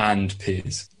mentors and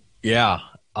peers? Yeah.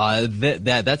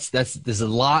 That's there's a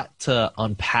lot to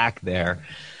unpack there.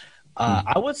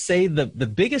 I would say the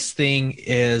biggest thing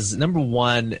is, number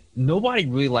one, nobody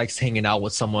really likes hanging out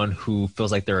with someone who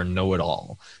feels like they're a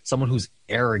know-it-all, someone who's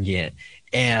arrogant.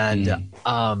 And,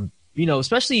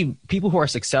 especially people who are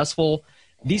successful,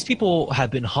 these people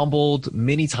have been humbled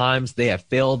many times. They have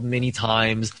failed many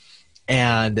times,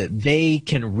 and they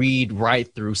can read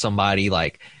right through somebody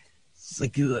like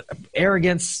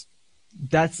arrogance.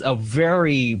 That's a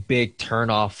very big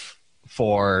turnoff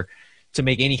to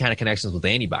make any kind of connections with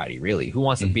anybody, really. Who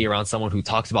wants to be around someone who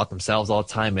talks about themselves all the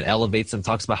time and elevates them,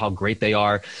 talks about how great they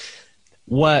are?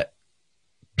 What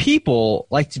people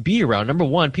like to be around, number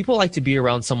one, people like to be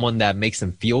around someone that makes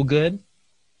them feel good.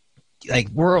 Like,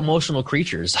 we're emotional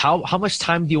creatures. How much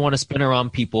time do you want to spend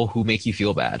around people who make you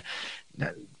feel bad?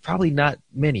 Probably not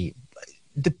many.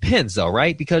 Depends though,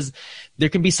 right? Because there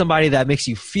can be somebody that makes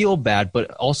you feel bad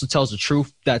but also tells the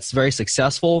truth, that's very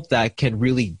successful, that can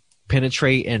really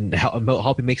penetrate and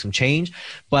help you make some change.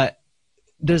 But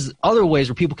there's other ways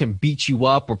where people can beat you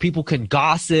up, where people can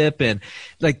gossip, and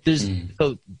like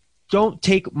so don't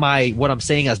take what I'm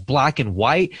saying as black and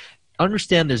white.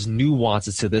 Understand there's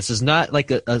nuances to this. It's not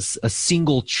like a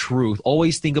single truth.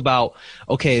 Always think about,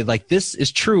 okay, like this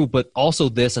is true, but also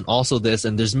this and also this,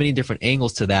 and there's many different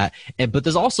angles to that. But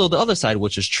there's also the other side,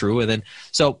 which is true. And then,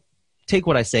 so take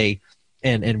what I say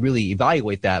and really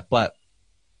evaluate that. But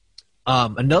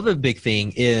another big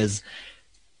thing is,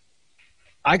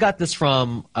 I got this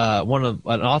from an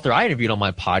author I interviewed on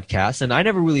my podcast, and I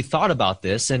never really thought about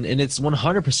this, and it's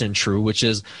 100% true, which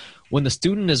is, when the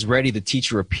student is ready, the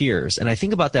teacher appears. And I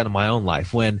think about that in my own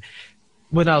life. When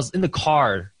I was in the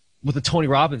car with the Tony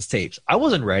Robbins tapes, I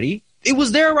wasn't ready. It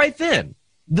was there right then.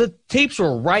 The tapes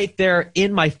were right there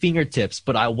in my fingertips,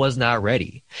 but I was not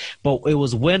ready. But it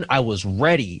was when I was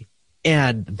ready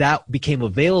and that became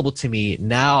available to me,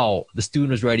 now the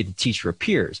student is ready, the teacher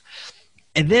appears.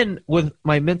 And then with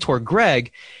my mentor,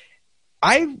 Greg,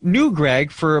 I knew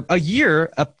Greg for a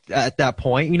year at that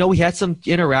point. We had some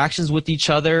interactions with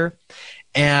each other,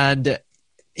 and,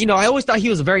 I always thought he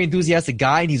was a very enthusiastic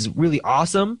guy and he's really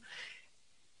awesome.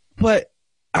 But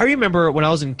I remember when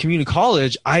I was in community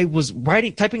college, I was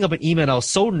typing up an email, and I was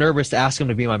so nervous to ask him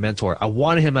to be my mentor. I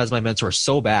wanted him as my mentor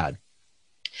so bad.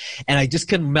 And I just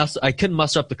couldn't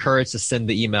muster up the courage to send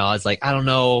the email. I was like, I don't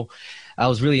know. I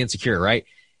was really insecure, right?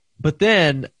 But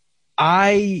then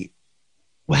I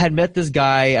had met this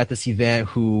guy at this event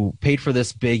who paid for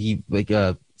this big,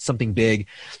 something big.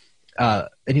 And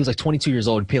he was like 22 years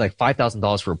old. He paid like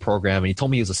 $5,000 for a program. And he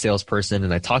told me he was a salesperson.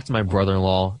 And I talked to my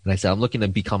brother-in-law, and I said, I'm looking to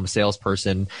become a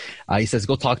salesperson. He says,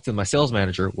 go talk to my sales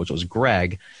manager, which was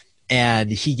Greg.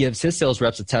 And he gives his sales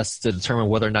reps a test to determine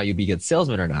whether or not you'll be a good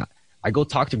salesman or not. I go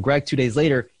talk to Greg 2 days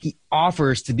later. He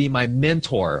offers to be my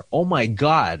mentor. Oh my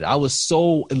God. I was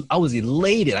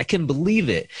elated. I couldn't believe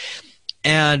it.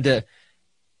 And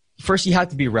first, you have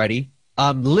to be ready.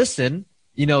 Listen,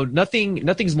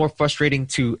 nothing's more frustrating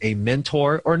to a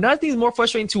mentor, or nothing's more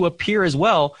frustrating to a peer as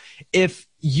well, if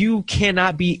you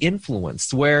cannot be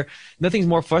influenced, where nothing's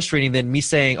more frustrating than me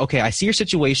saying, okay, I see your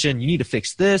situation. You need to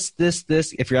fix this,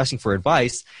 if you're asking for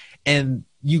advice. And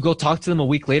you go talk to them a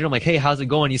week later. I'm like, hey, how's it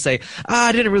going? You say,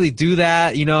 I didn't really do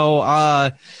that,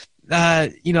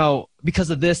 because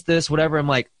of this, whatever. I'm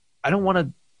like, I don't want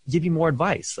to give you more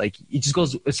advice. Like,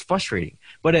 it's frustrating.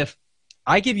 But if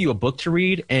I give you a book to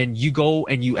read and you go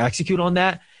and you execute on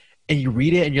that and you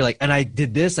read it and you're like, and I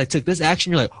did this, I took this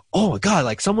action, you're like, oh my God,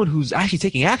 like someone who's actually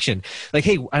taking action. Like,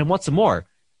 hey, I want some more.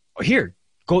 Here,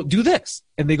 go do this.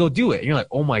 And they go do it. And you're like,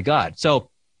 oh my God. So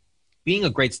being a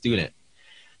great student,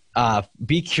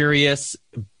 be curious,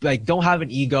 like don't have an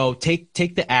ego, take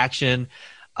the action.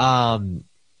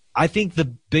 I think the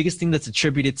biggest thing that's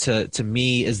attributed to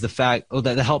me is the fact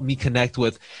that helped me connect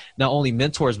with not only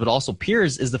mentors but also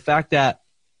peers, is the fact that,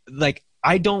 like,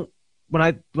 when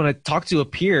I talk to a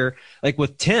peer, like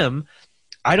with Tim,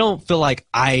 I don't feel like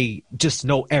I just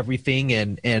know everything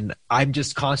and I'm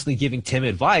just constantly giving Tim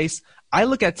advice. I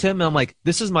look at Tim and I'm like,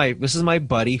 this is my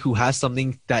buddy who has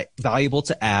something that valuable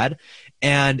to add.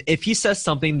 And if he says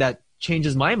something that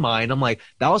changes my mind, I'm like,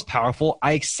 that was powerful.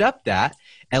 I accept that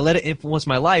and let it influence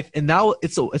my life. And now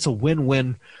it's a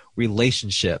win-win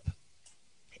relationship.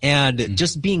 And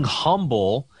just being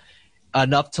humble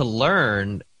enough to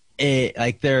learn,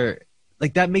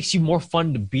 that makes you more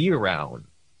fun to be around.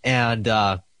 And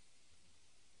I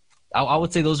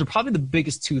would say those are probably the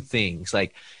biggest two things.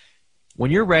 Like,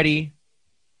 when you're ready,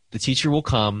 the teacher will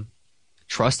come.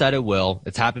 Trust that it will.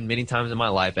 It's happened many times in my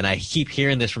life. And I keep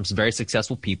hearing this from some very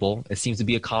successful people. It seems to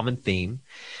be a common theme.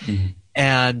 Mm-hmm.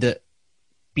 And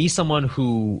be someone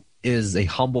who is a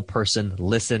humble person.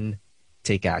 Listen,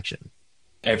 take action.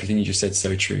 Everything you just said is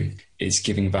so true. It's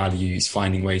giving values,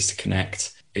 finding ways to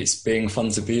connect. It's being fun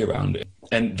to be around it.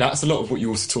 And that's a lot of what you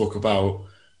also talk about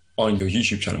on your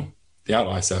YouTube channel, The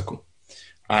Outlier Circle.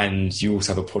 And you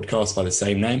also have a podcast by the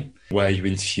same name where you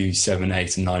interview 7,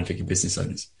 8 and 9-figure business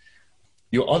owners.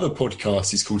 Your other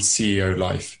podcast is called CEO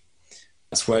Life.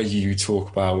 That's where you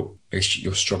talk about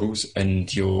your struggles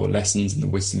and your lessons and the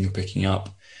wisdom you're picking up.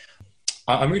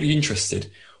 I'm really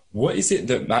interested. What is it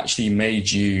that actually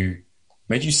made you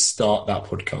start that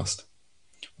podcast?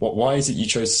 Why is it you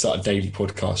chose to start a daily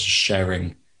podcast, just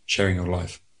sharing your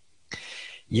life?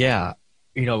 Yeah,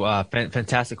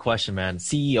 fantastic question, man.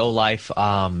 CEO Life.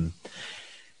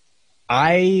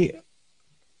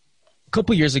 A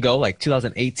couple years ago, like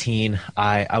 2018,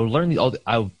 I learned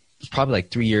I was probably like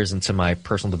 3 years into my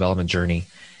personal development journey.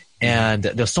 And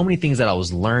there's so many things that I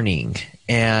was learning.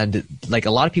 And like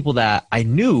a lot of people that I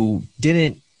knew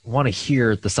didn't want to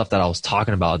hear the stuff that I was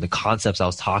talking about, the concepts I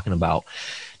was talking about.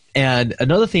 And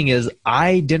another thing is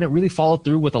I didn't really follow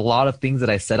through with a lot of things that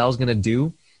I said I was going to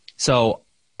do. So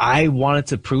I wanted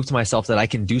to prove to myself that I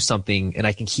can do something and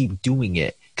I can keep doing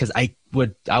it, because I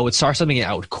would start something and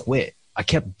I would quit. I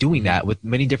kept doing that with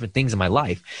many different things in my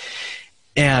life.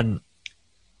 And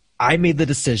I made the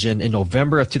decision in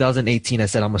November of 2018. I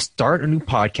said, I'm going to start a new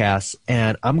podcast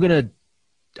and I'm going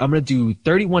to do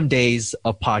 31 days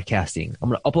of podcasting. I'm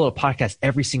going to upload a podcast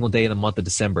every single day in the month of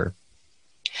December.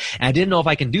 And I didn't know if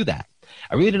I can do that.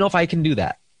 I really didn't know if I can do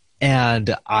that.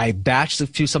 And I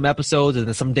batched to some episodes, and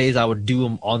then some days I would do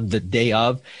them on the day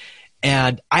of.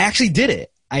 And I actually did it.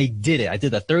 I did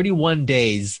the 31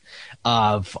 days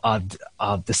of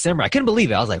December. I couldn't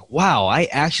believe it. I was like, wow, I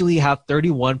actually have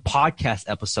 31 podcast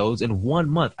episodes in 1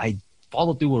 month. I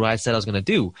followed through what I said I was going to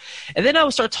do. And then I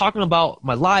would start talking about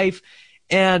my life.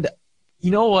 And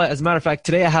you know what? As a matter of fact,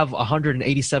 today I have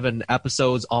 187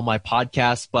 episodes on my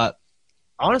podcast. But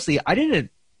honestly, I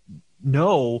didn't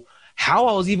know how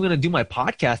I was even going to do my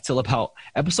podcast till about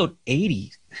episode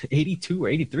 80, 82 or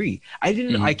 83.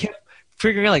 I kept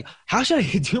figuring out, like, how should I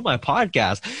do my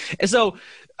podcast? And so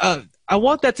I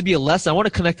want that to be a lesson. I want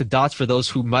to connect the dots for those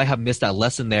who might have missed that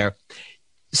lesson there.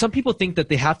 Some people think that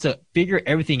they have to figure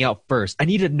everything out first. I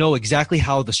need to know exactly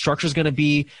how the structure is going to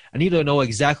be. I need to know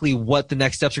exactly what the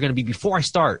next steps are going to be before I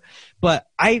start. But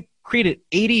I created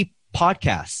 80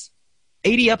 podcasts,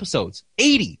 80 episodes,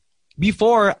 80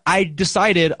 before I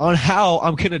decided on how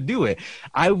I'm going to do it.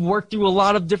 I worked through a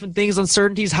lot of different things,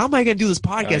 uncertainties. How am I going to do this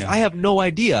podcast? Oh, yeah. I have no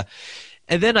idea.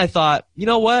 And then I thought, you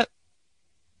know what?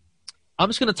 I'm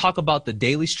just going to talk about the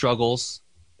daily struggles,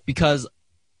 because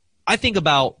I think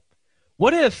about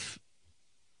what if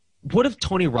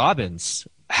Tony Robbins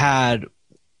had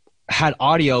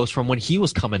audios from when he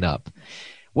was coming up?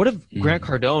 What if Grant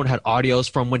Cardone had audios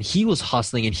from when he was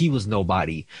hustling and he was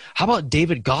nobody? How about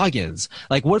David Goggins?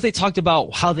 Like, what if they talked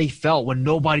about how they felt when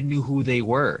nobody knew who they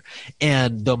were,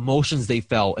 and the emotions they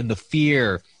felt, and the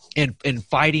fear, and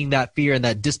fighting that fear and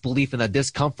that disbelief and that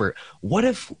discomfort? What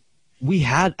if we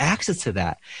had access to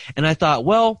that? And I thought,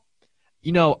 well,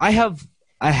 I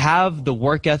have the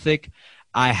work ethic,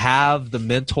 I have the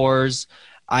mentors,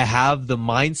 I have the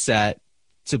mindset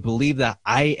to believe that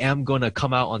I am going to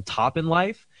come out on top in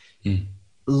life.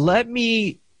 Let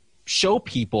me show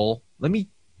people, let me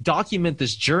document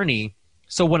this journey.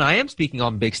 So when I am speaking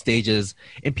on big stages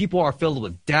and people are filled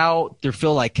with doubt, they're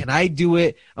feel like, can I do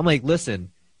it? I'm like,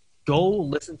 listen, go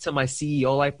listen to my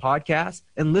CEO Life podcast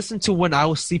and listen to when I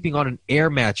was sleeping on an air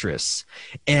mattress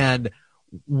and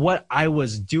what I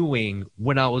was doing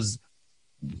when I was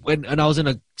in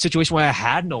a situation where I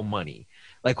had no money.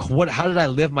 Like, how did I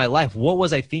live my life? What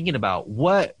was I thinking about?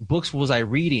 What books was I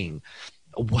reading?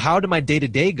 How did my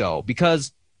day-to-day go?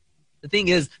 Because the thing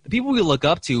is, the people we look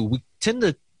up to, we tend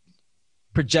to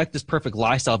project this perfect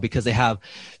lifestyle because they have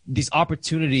these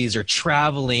opportunities, or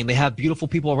traveling, they have beautiful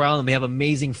people around them, they have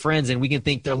amazing friends, and we can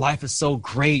think their life is so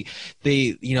great.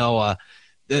 They,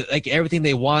 like everything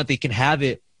they want, they can have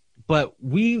it. But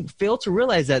we fail to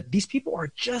realize that these people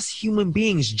are just human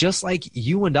beings, just like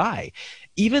you and I.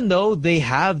 Even though they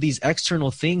have these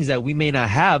external things that we may not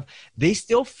have, they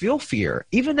still feel fear.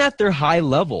 Even at their high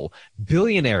level,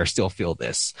 billionaires still feel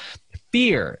this.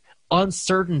 Fear,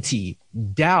 uncertainty,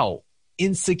 doubt,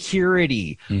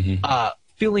 insecurity,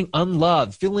 feeling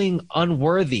unloved, feeling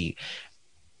unworthy,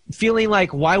 feeling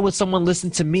like, why would someone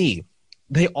listen to me?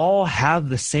 they all have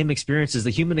the same experiences. The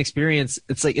human experience,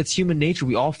 it's like, it's human nature.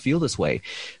 We all feel this way.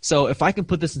 So if I can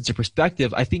put this into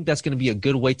perspective, I think that's going to be a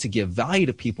good way to give value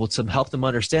to people, to help them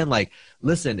understand, like,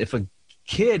 listen, if a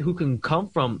kid who can come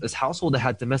from this household that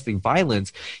had domestic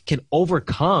violence can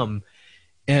overcome,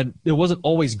 and it wasn't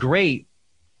always great,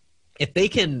 if they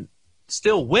can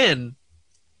still win,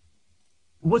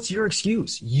 what's your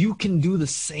excuse? You can do the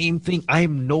same thing.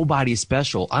 I'm nobody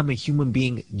special. I'm a human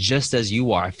being just as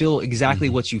you are. I feel exactly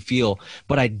what you feel,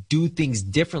 but I do things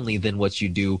differently than what you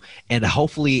do. And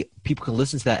hopefully people can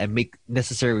listen to that and make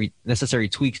necessary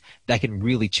tweaks that can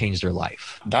really change their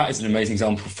life. That is an amazing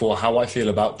example for how I feel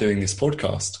about doing this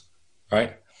podcast,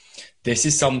 right? This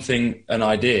is an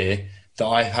idea that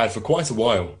I've had for quite a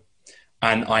while,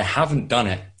 and I haven't done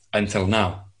it until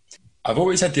now. I've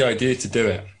always had the idea to do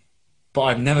it, but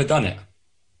I've never done it.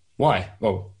 Why?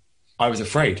 Well, I was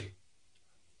afraid.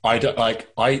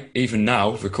 Even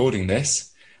now, recording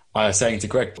this, I was saying to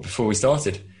Greg before we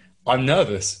started, I'm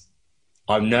nervous.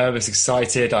 I'm nervous,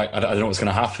 excited. I don't know what's going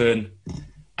to happen.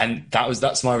 And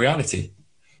that's my reality.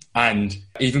 And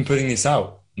even putting this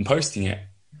out and posting it,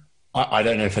 I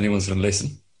don't know if anyone's going to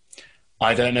listen.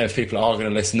 I don't know if people are going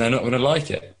to listen. They're not going to like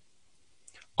it.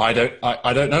 I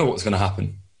don't know what's going to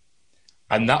happen.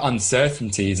 And that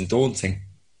uncertainty is daunting.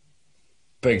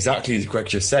 But exactly as Greg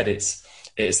just said, it's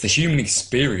the human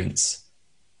experience.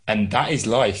 And that is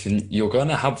life. And you're going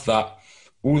to have that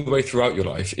all the way throughout your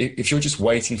life. If you're just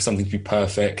waiting for something to be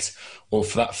perfect or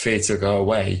for that fear to go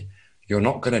away, you're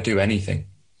not going to do anything.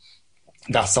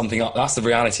 That's the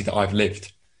reality that I've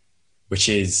lived, which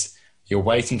is you're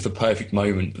waiting for the perfect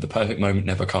moment, but the perfect moment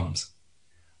never comes.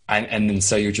 And then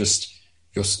so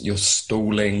you're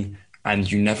stalling,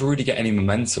 and you never really get any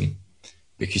momentum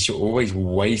because you're always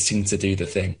waiting to do the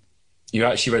thing. You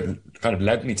actually kind of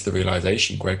led me to the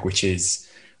realization, Greg, which is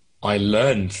I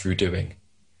learned through doing.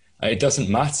 It doesn't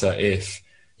matter if,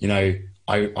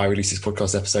 I release this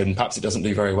podcast episode and perhaps it doesn't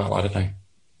do very well. I don't know.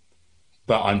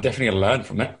 But I'm definitely going to learn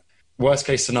from it. Worst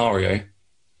case scenario,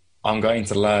 I'm going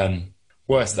to learn.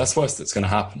 That's worst that's going to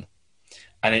happen.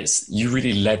 And you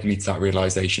really led me to that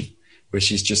realization,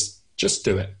 which is just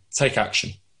do it. Take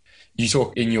action. You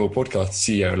talk in your podcast,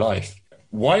 CEO Life.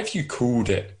 Why have you called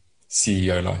it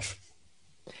CEO Life?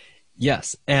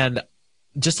 Yes. And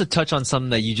just to touch on something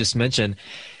that you just mentioned,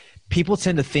 people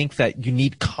tend to think that you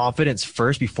need confidence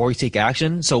first before you take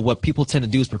action. So what people tend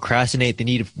to do is procrastinate. They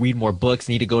need to read more books,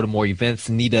 need to go to more events,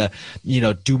 need to,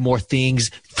 do more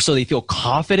things so they feel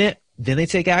confident. Then they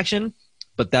take action.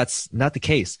 But that's not the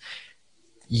case.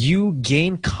 You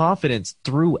gain confidence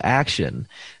through action.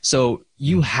 So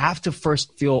you have to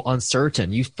first feel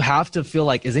uncertain. You have to feel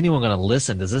like, is anyone going to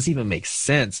listen? Does this even make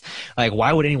sense? Like,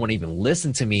 why would anyone even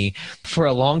listen to me? For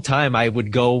a long time, I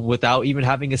would go without even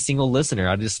having a single listener.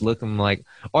 I'd just look and or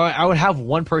I would have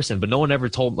one person, but no one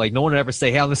ever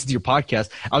say, hey, I'll listen to your podcast.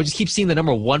 I would just keep seeing the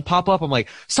number 1 pop up. I'm like,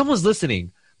 someone's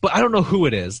listening, but I don't know who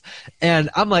it is. And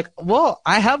I'm like, well,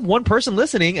 I have one person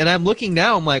listening, and I'm looking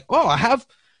now. I'm like, oh, I have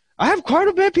quite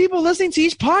a bit of people listening to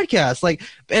each podcast.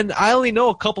 And I only know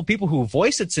a couple people who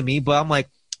voice it to me, but I'm like,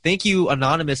 thank you,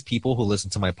 anonymous people who listen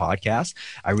to my podcast.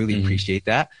 I really appreciate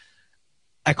that.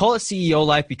 I call it CEO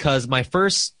Life because my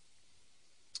first,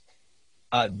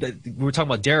 we were talking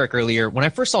about Derek earlier. When I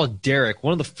first saw Derek,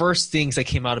 one of the first things that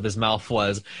came out of his mouth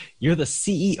was, you're the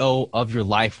CEO of your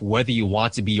life, whether you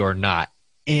want to be or not.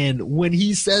 And when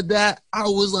he said that, I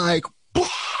was like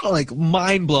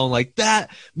mind blown. Like, that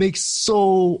makes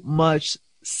so much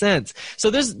sense.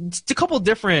 So there's a couple of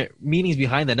different meanings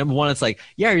behind that. Number one, it's like,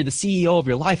 yeah, you're the CEO of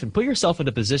your life, and put yourself in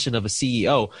the position of a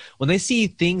CEO. When they see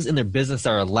things in their business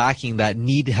that are lacking, that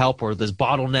need help, or there's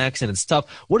bottlenecks and it's tough,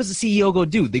 what does the CEO go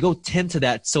do? They go tend to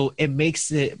that. So it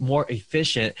makes it more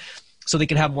efficient, so they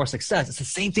can have more success. It's the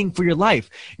same thing for your life.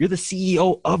 You're the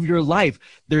CEO of your life.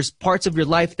 There's parts of your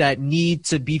life that need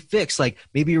to be fixed, like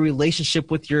maybe your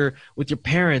relationship with your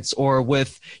parents or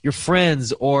with your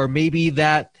friends, or maybe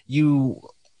that you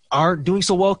aren't doing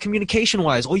so well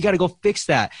communication-wise. Oh, you got to go fix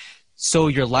that so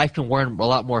your life can run a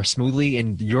lot more smoothly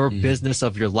and your business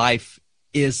of your life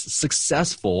is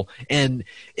successful. And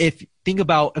think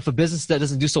about if a business that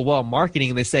doesn't do so well in marketing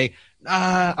and they say,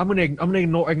 I'm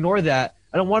gonna ignore that,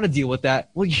 I don't want to deal with that.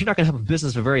 Well, you're not going to have a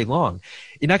business for very long.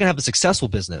 You're not going to have a successful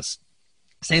business.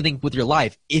 Same thing with your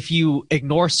life. If you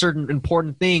ignore certain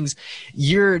important things,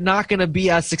 you're not going to be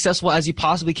as successful as you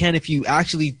possibly can if you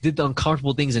actually did the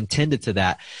uncomfortable things and tended to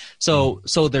that. So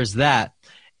there's that.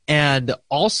 And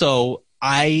also,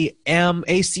 I am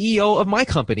a CEO of my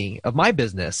company, of my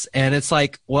business. And it's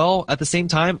like, well, at the same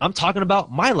time, I'm talking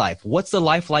about my life. What's the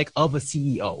life like of a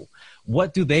CEO?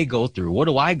 what do they go through? What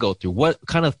do I go through? What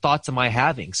kind of thoughts am I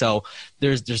having? So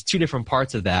there's two different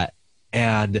parts of that.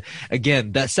 And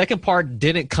again, that second part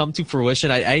didn't come to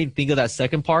fruition. I didn't think of that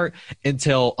second part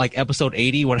until like episode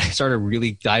 80, when I started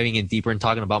really diving in deeper and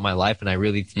talking about my life. And I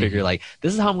really figured like,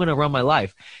 this is how I'm going to run my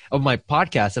life of my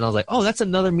podcast. And I was like, oh, that's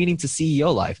another meaning to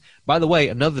CEO life. By the way,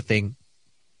 another thing,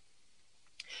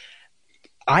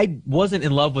 I wasn't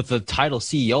in love with the title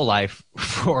CEO life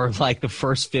for like the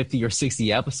first 50 or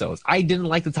 60 episodes. I didn't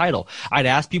like the title. I'd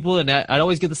ask people and I'd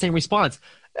always get the same response.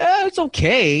 It's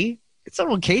okay. It's an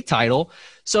okay title.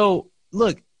 So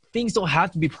look, things don't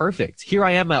have to be perfect. Here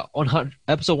I am at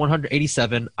episode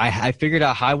 187. I figured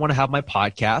out how I want to have my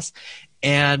podcast,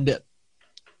 and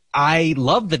I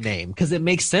love the name because it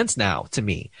makes sense now to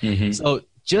me. Mm-hmm. So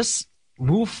just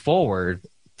move forward,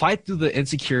 fight through the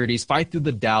insecurities, fight through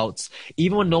the doubts,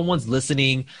 even when no one's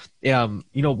listening. One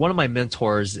of my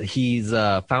mentors, he's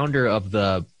a founder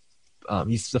of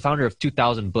he's the founder of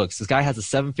 2000 Books. This guy has a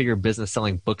 7-figure business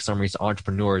selling book summaries to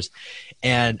entrepreneurs.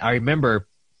 And I remember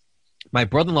my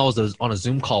brother-in-law was on a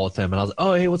Zoom call with him, and I was like,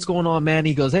 oh, hey, what's going on, man?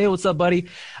 He goes, hey, what's up, buddy?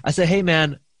 I said, hey,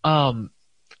 man, I'm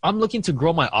looking to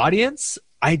grow my audience.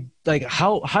 How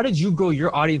did you grow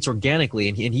your audience organically?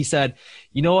 And he said,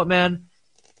 you know what, man?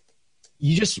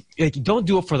 You just don't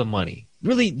do it for the money.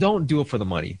 Really don't do it for the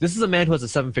money. This is a man who has a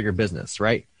 7-figure business,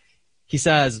 right? He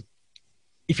says,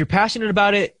 if you're passionate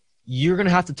about it, you're going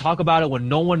to have to talk about it when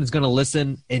no one is going to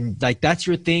listen. And like, that's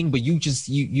your thing, but you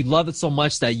love it so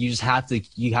much that you have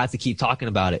to keep talking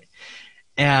about it.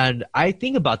 And I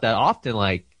think about that often.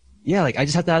 Like, yeah, like I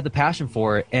just have to have the passion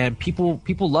for it, and people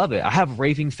love it. I have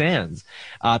raving fans,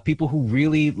 people who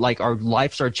really like our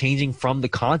lives are changing from the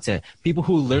content, people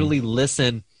who literally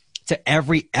listen to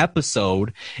every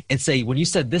episode and say, when you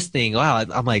said this thing, wow,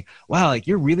 I'm like, wow, like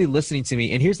you're really listening to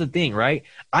me. And here's the thing, right?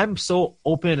 I'm so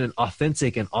open and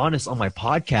authentic and honest on my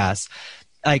podcast.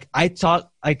 Like I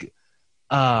talk, like,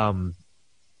 I'll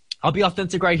be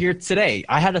authentic right here today.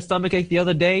 I had a stomachache the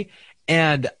other day,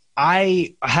 and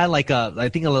I had like a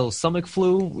little stomach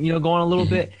flu, going a little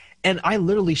bit. And I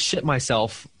literally shit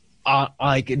myself, not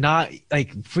like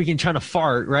freaking trying to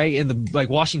fart, right? In the like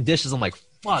washing dishes. I'm like,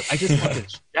 fuck, I just fucking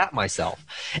shat myself.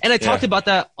 And I talked about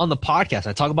that on the podcast.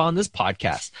 I talk about it on this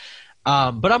podcast.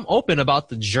 But I'm open about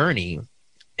the journey.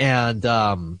 And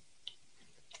I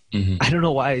don't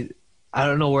know why. I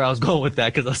don't know where I was going with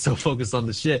that because I was so focused on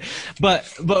the shit.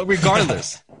 But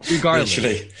regardless.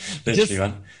 literally,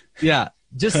 man. Yeah.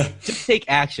 Just take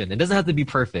action. It doesn't have to be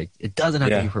perfect. It doesn't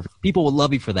have to be perfect. People will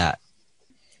love you for that.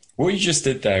 What you just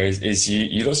did there is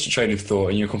you lost your train of thought,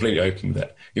 and you're completely open with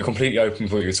it. You're completely open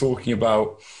with what you're talking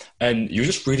about, and you're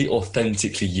just really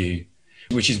authentically you,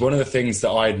 which is one of the things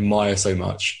that I admire so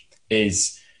much.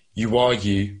 Is you are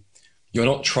you. You're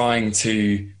not trying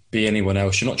to be anyone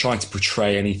else. You're not trying to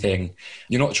portray anything.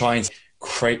 You're not trying to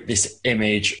create this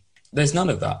image. There's none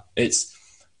of that.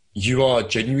 You are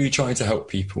genuinely trying to help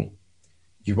people.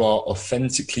 You are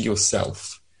authentically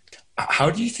yourself. How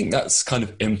do you think that's kind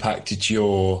of impacted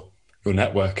your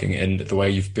networking and the way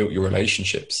you've built your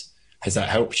relationships? Has that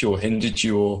helped you or hindered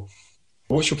you? Or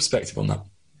what's your perspective on that?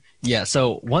 Yeah.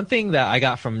 So one thing that I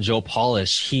got from Joe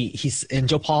Polish, he's in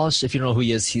Joe Polish. If you don't know who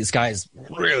he is, this guy is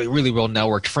really, really well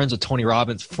networked. Friends with Tony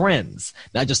Robbins,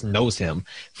 not just knows him.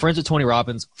 Friends with Tony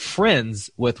Robbins,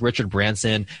 friends with Richard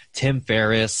Branson, Tim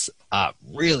Ferriss.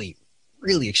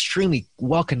 Really extremely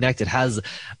well connected, has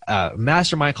a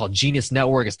mastermind called Genius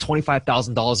Network. It's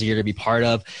 $25,000 a year to be part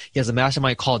of. He has a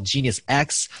mastermind called Genius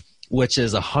X, which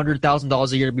is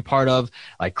 $100,000 a year to be part of.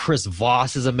 Like Chris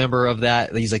Voss is a member of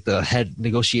that. He's like the head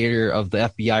negotiator of the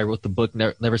FBI, wrote the book,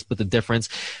 Never Split the Difference.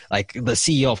 Like the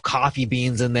CEO of Coffee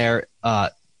Beans in there.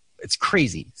 It's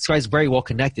crazy. This guy's very well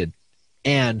connected.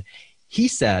 And he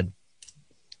said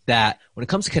that when it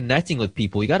comes to connecting with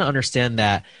people, you got to understand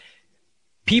that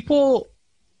people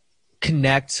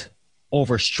connect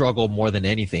over struggle more than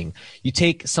anything. You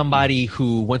take somebody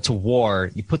who went to war,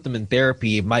 you put them in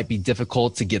therapy, it might be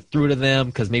difficult to get through to them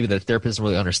because maybe the therapist doesn't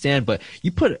really understand, but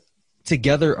you put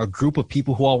together a group of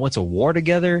people who all went to war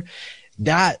together,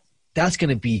 that's going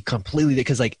to be completely,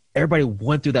 because like everybody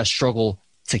went through that struggle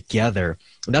together.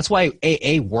 And that's why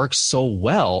AA works so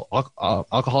well,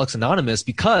 Alcoholics Anonymous,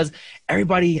 because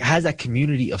everybody has that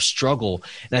community of struggle.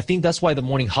 And I think that's why the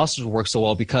Morning Hustlers work so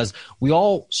well, because we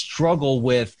all struggle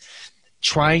with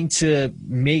trying to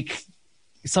make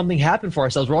something happen for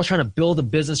ourselves. We're all trying to build a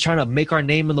business, trying to make our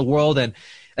name in the world. And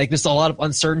like there's a lot of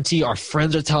uncertainty. Our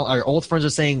old friends are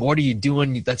saying, what are you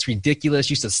doing? That's ridiculous.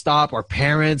 You should stop. Our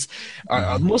parents,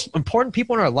 our most important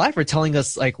people in our life are telling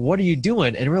us like, what are you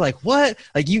doing? And we're like, what?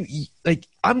 Like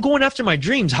I'm going after my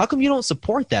dreams. How come you don't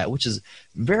support that? Which is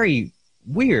very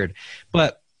weird.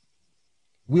 But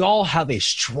we all have a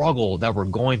struggle that we're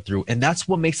going through, and that's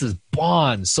what makes us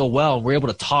bond so well. And we're able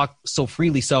to talk so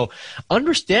freely. So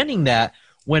understanding that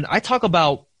when I talk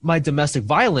about my domestic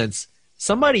violence,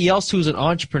 somebody else who's an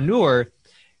entrepreneur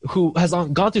who has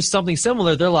gone through something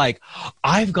similar, they're like,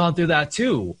 I've gone through that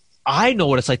too. I know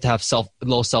what it's like to have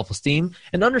low self-esteem,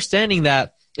 and understanding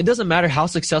that it doesn't matter how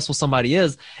successful somebody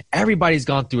is. Everybody's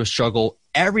gone through a struggle.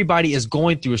 Everybody is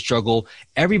going through a struggle.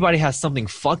 Everybody has something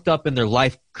fucked up in their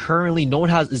life currently. No one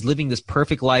is living this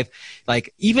perfect life.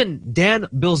 Like even Dan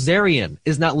Bilzerian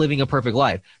is not living a perfect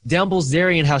life. Dan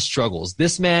Bilzerian has struggles.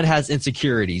 This man has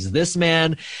insecurities. This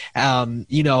man,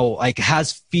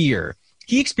 has fear.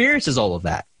 He experiences all of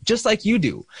that just like you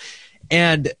do.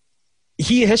 And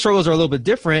his struggles are a little bit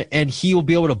different, and he will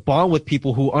be able to bond with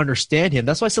people who understand him.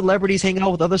 That's why celebrities hang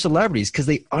out with other celebrities, because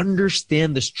they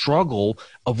understand the struggle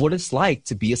of what it's like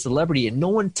to be a celebrity. And no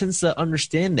one tends to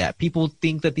understand that. People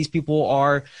think that these people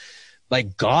are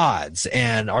like gods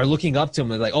and are looking up to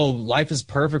them and like, oh, life is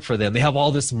perfect for them. They have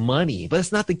all this money, but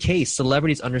it's not the case.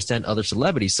 Celebrities understand other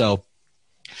celebrities. So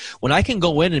when I can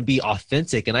go in and be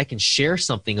authentic and I can share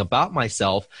something about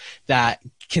myself that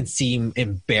can seem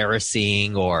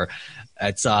embarrassing or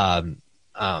it's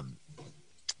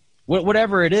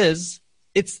whatever it is,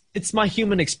 it's my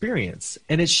human experience,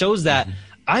 and it shows that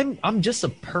I'm just a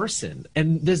person,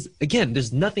 and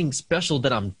there's nothing special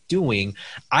that I'm doing.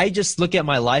 I just look at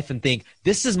my life and think,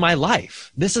 this is my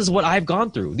life. This is what I've gone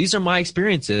through. These are my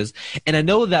experiences, and I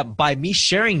know that by me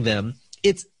sharing them,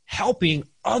 it's helping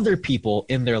other people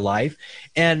in their life.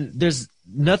 And there's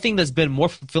nothing that's been more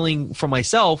fulfilling for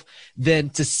myself than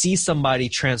to see somebody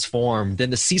transform,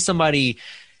 than to see somebody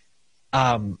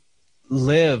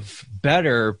live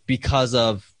better because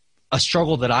of a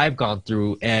struggle that I've gone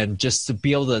through, and just to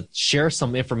be able to share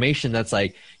some information that's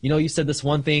like, you said this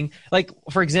one thing, like,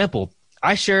 for example,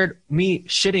 I shared me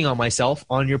shitting on myself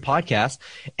on your podcast,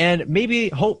 and maybe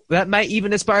hope that might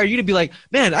even inspire you to be like,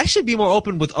 man, I should be more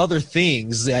open with other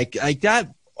things. Like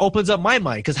that opens up my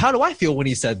mind. Because how do I feel when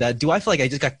he said that? Do I feel like I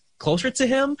just got closer to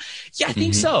him? Yeah, I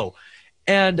think so.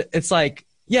 And it's like,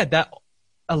 yeah, that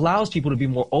allows people to be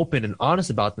more open and honest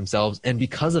about themselves. And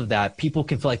because of that, people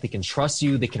can feel like they can trust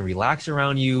you. They can relax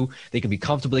around you. They can be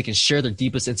comfortable. They can share their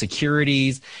deepest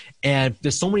insecurities. And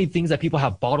there's so many things that people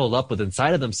have bottled up with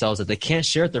inside of themselves that they can't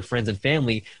share with their friends and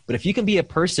family. But if you can be a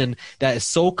person that is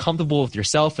so comfortable with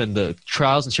yourself and the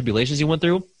trials and tribulations you went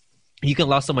through, you can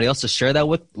allow somebody else to share that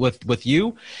with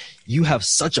you. You have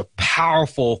such a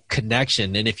powerful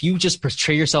connection. And if you just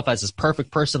portray yourself as this perfect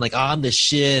person, like, oh, I'm this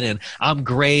shit and I'm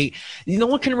great, no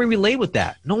one can relate with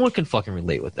that. No one can fucking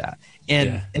relate with that.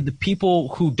 And the people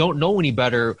who don't know any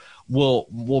better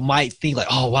might think like,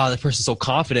 oh wow, that person's so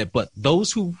confident. But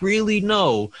those who really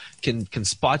know can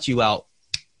spot you out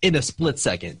in a split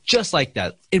second, just like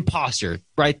that. Imposter,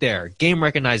 right there. Game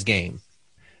recognized game.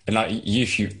 And like you,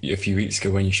 a few weeks ago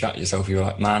when you shot yourself, you were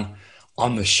like, man,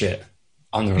 I'm the shit.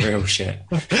 I'm the real shit.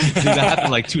 Dude, that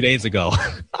happened like 2 days ago.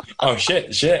 Oh, shit.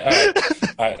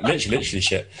 Literally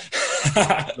shit.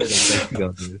 A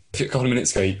couple of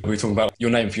minutes ago, we were talking about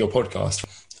your name for your podcast.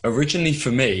 Originally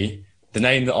for me, the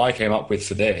name that I came up with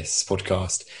for this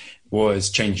podcast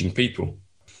was Changing People.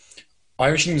 I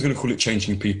originally was going to call it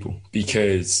Changing People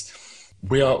because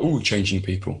we are all changing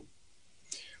people.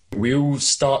 We all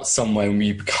start somewhere and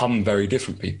we become very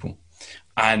different people.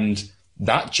 And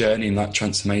that journey and that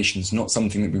transformation is not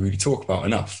something that we really talk about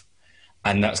enough.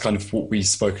 And that's kind of what we've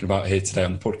spoken about here today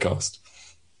on the podcast.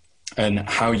 And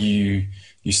how you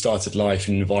started life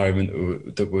in an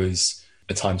environment that was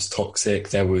at times toxic.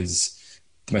 There was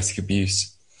domestic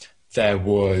abuse. There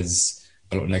was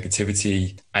a lot of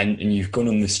negativity. And you've gone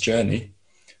on this journey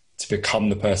to become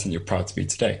the person you're proud to be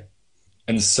today.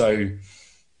 And so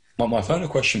my final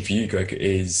question for you, Greg,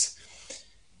 is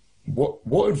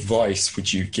what advice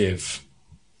would you give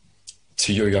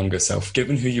to your younger self,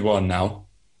 given who you are now,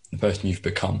 the person you've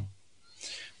become?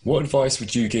 What advice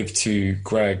would you give to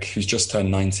Greg, who's just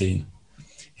turned 19?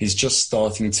 He's just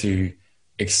starting to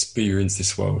experience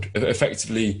this world.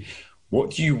 Effectively,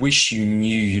 what do you wish you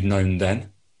knew you'd known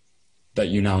then that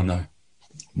you now know?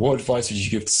 What advice would you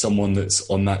give to someone that's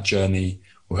on that journey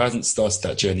who hasn't started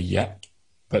that journey yet,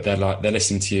 but they're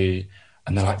listening to you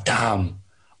and they're like, damn,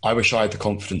 I wish I had the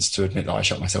confidence to admit that I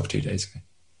shot myself 2 days ago.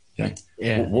 You know?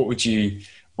 Yeah. What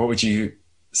would you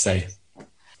say?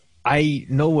 I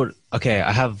know what, okay,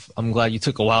 I'm glad you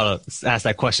took a while to ask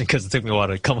that question because it took me a while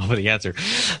to come up with the answer.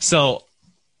 So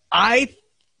I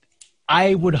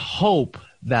would hope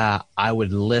that I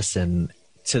would listen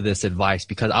to this advice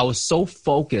because I was so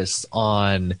focused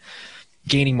on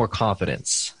gaining more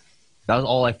confidence That was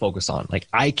all I focused on. Like,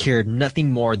 I cared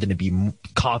nothing more than to be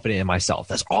confident in myself.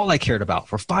 That's all I cared about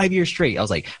for 5 years straight. I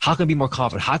was like, how can I be more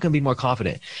confident? How can I be more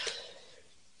confident?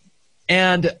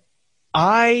 And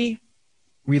I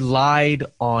relied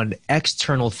on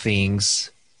external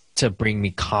things to bring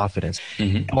me confidence.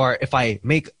 Or if I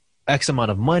make X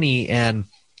amount of money, and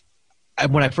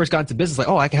when I first got into business, like,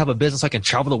 oh, I can have a business, I can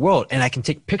travel the world and I can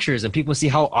take pictures and people see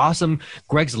how awesome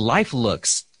Greg's life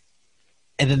looks.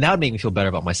 And then that would make me feel better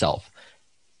about myself.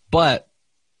 But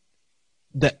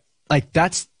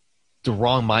that's the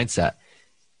wrong mindset.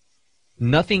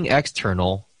 Nothing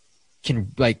external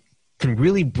can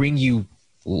really bring you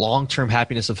long-term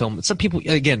happiness and fulfillment. Some people,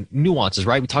 again, nuances,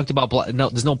 right? We talked about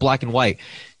there's no black and white.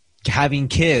 Having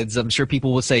kids, I'm sure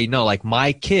people will say, no, like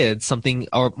my kids,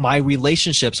 or my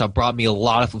relationships have brought me a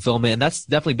lot of fulfillment. And that's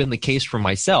definitely been the case for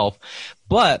myself.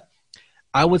 But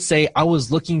I would say I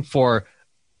was looking for,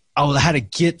 I had to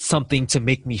get something to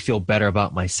make me feel better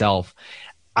about myself.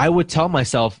 I would tell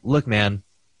myself, look, man,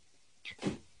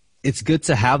 it's good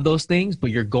to have those things, but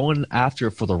you're going after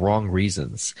it for the wrong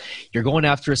reasons. You're going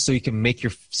after it so you can make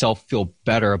yourself feel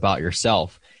better about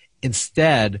yourself.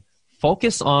 Instead,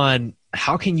 focus on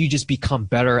how can you just become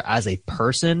better as a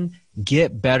person,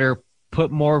 get better, put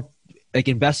more, like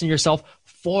invest in yourself,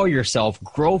 for yourself,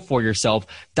 grow for yourself,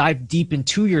 dive deep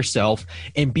into yourself,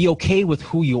 and be okay with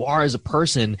who you are as a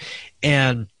person,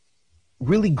 and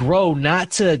really grow,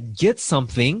 not to get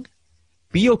something.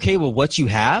 Be okay with what you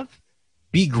have.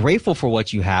 Be grateful for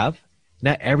what you have.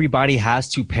 Not everybody has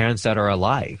two parents that are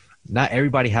alive. Not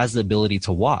everybody has the ability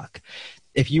to walk.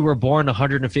 If you were born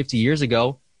 150 years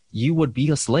ago, you would be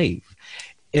a slave.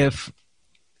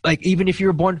 Even if you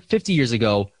were born 50 years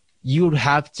ago, you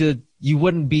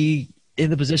wouldn't be in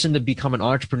the position to become an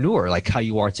entrepreneur like how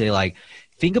you are today. Like,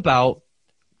 think about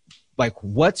like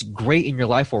what's great in your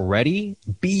life already.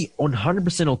 Be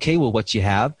 100% okay with what you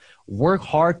have. Work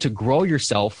hard to grow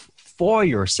yourself for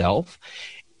yourself.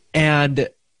 And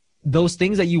those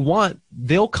things that you want,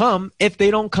 they'll come. If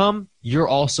they don't come, you're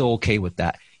also okay with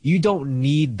that. You don't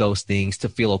need those things to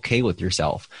feel okay with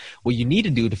yourself. What you need to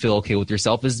do to feel okay with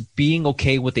yourself is being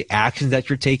okay with the actions that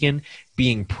you're taking,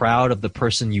 being proud of the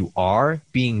person you are,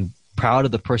 being proud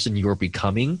of the person you're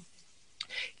becoming.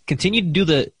 Continue to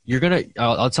do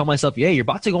I'll tell myself, yeah, you're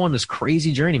about to go on this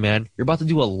crazy journey, man. You're about to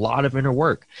do a lot of inner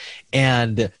work,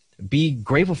 and be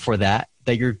grateful for that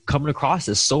you're coming across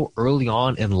this so early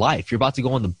on in life. You're about to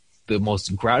go on the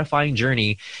most gratifying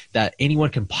journey that anyone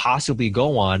can possibly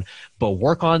go on, but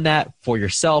work on that for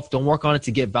yourself. Don't work on it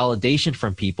to get validation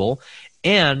from people.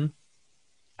 And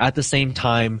at the same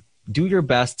time, do your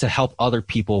best to help other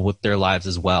people with their lives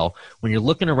as well. When you're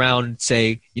looking around,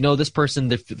 say, this person,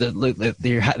 they're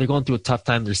going through a tough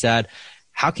time, they're sad.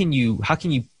 How can you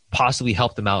possibly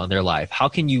help them out in their life? How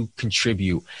can you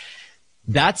contribute?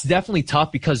 That's definitely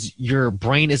tough because your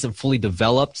brain isn't fully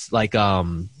developed, like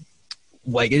until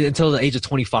the age of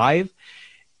 25.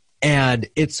 And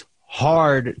it's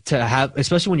hard to have,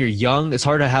 especially when you're young, it's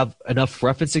hard to have enough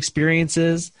reference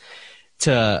experiences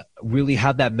to really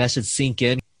have that message sink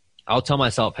in. I'll tell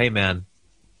myself, hey man,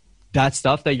 that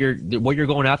stuff what you're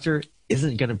going after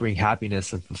isn't going to bring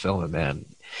happiness and fulfillment, man.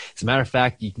 As a matter of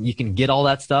fact, you can get all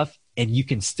that stuff and you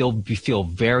can still feel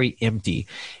very empty.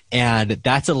 And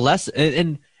that's a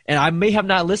lesson. And I may have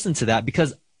not listened to that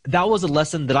because that was a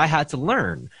lesson that I had to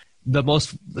learn. The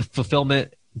most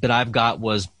fulfillment that I've got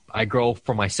was I grow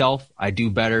for myself. I do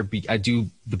better. I do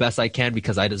the best I can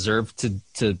because I deserve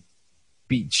to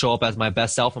show up as my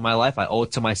best self in my life. I owe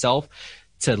it to myself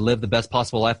to live the best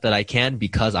possible life that I can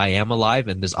because I am alive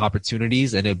and there's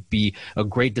opportunities, and it'd be a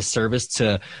great disservice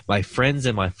to my friends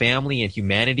and my family and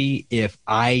humanity if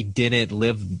I didn't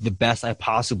live the best I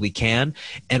possibly can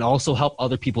and also help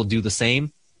other people do the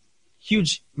same.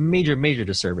 Huge, major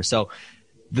disservice. So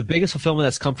the biggest fulfillment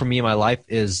that's come from me in my life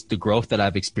is the growth that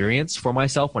I've experienced for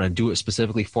myself when I do it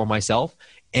specifically for myself,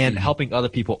 and helping other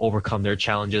people overcome their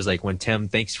challenges. Like when Tim,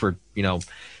 thanks for,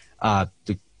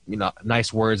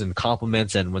 nice words and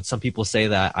compliments. And when some people say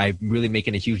that I'm really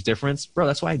making a huge difference, bro,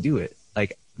 that's why I do it.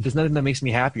 Like there's nothing that makes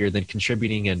me happier than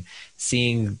contributing and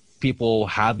seeing people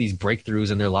have these breakthroughs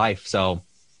in their life. So,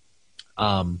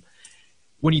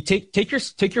 when you take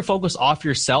your focus off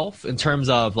yourself in terms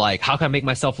of like, how can I make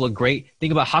myself look great?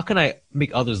 Think about how can I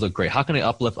make others look great? How can I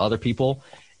uplift other people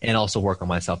and also work on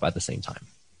myself at the same time?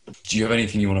 Do you have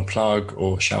anything you want to plug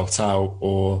or shout out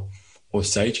or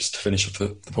say just to finish up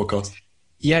the podcast?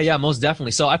 Yeah, most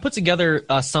definitely. So I put together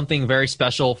something very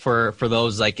special for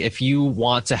those, like if you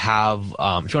want to have, if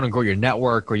you want to grow your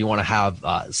network or you want to have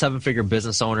a 7-figure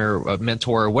business owner, a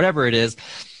mentor, whatever it is,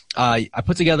 I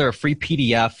put together a free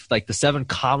PDF, like the 7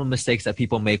 common mistakes that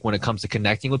people make when it comes to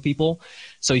connecting with people.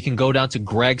 So you can go down to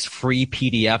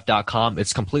gregsfreepdf.com.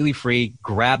 It's completely free.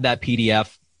 Grab that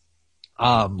PDF.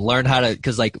 Learn how to,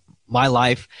 because like my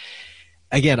life,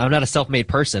 again, I'm not a self-made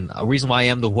person. A reason why I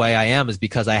am the way I am is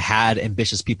because I had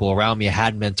ambitious people around me. I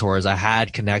had mentors. I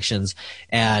had connections.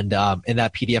 And in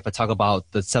that PDF, I talk about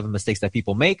the 7 mistakes that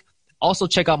people make. Also,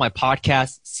 check out my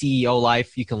podcast, CEO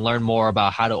Life. You can learn more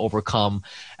about how to overcome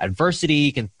adversity.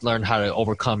 You can learn how to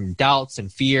overcome doubts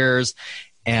and fears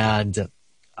and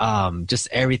just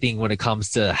everything when it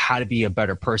comes to how to be a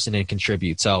better person and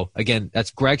contribute. So again,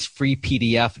 that's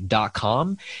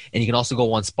gregsfreepdf.com. And you can also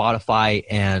go on Spotify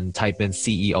and type in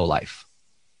CEO Life.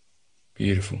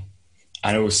 Beautiful.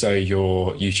 And also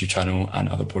your YouTube channel and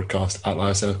other podcast,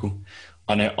 Outlier Circle.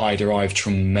 I know I derive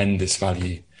tremendous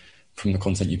value from the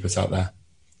content you put out there.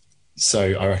 So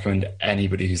I recommend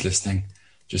anybody who's listening,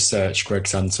 just search Greg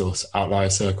Santos Outlier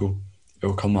Circle. It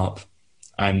will come up,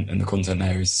 and the content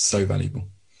there is so valuable.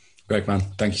 Greg, man,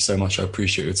 thank you so much. I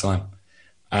appreciate your time.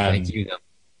 Thank you.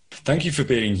 Thank you for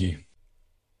being you.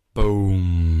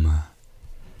 Boom.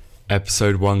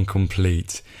 Episode 1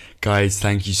 complete. Guys,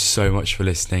 thank you so much for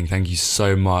listening. Thank you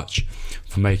so much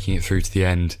for making it through to the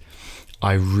end.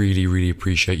 I really, really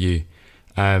appreciate you.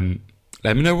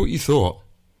 Let me know what you thought.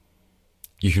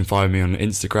 You can find me on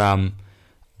Instagram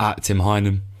at Tim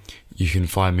Hynam. You can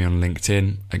find me on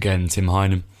LinkedIn, again, Tim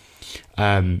Hynam.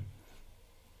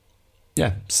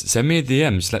 Send me a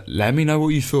DM. Just let me know what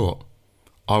you thought.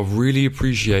 I'll really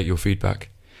appreciate your feedback.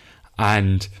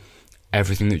 And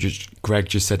everything that Greg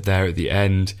just said there at the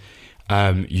end,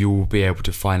 you will be able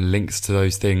to find links to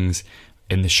those things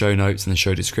in the show notes and the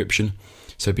show description.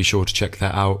 So be sure to check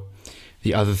that out.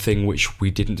 The other thing which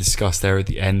we didn't discuss there at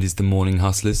the end is the Morning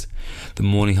Hustlers. The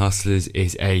Morning Hustlers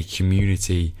is a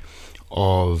community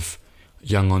of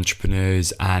young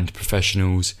entrepreneurs and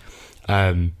professionals.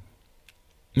 Not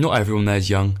everyone there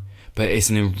is young, but it's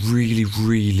a really,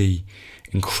 really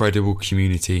incredible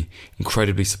community,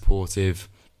 incredibly supportive.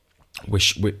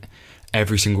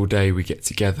 Every single day we get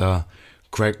together.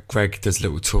 Greg does a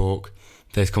little talk.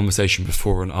 There's conversation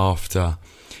before and after.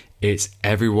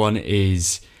 Everyone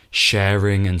is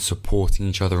sharing and supporting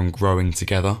each other and growing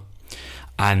together,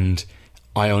 and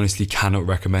I honestly cannot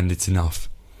recommend it enough.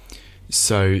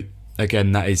 So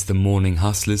again, that is the Morning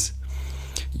Hustlers.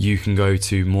 You can go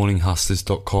to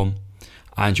morninghustlers.com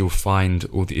and you'll find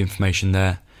all the information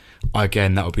there.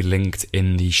 Again, that will be linked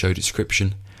in the show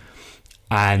description.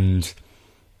 And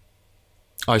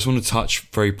I just want to touch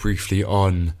very briefly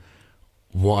on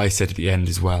what I said at the end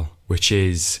as well, which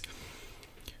is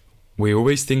we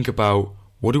always think about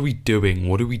what are we doing?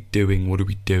 What are we doing? What are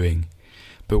we doing?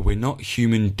 But we're not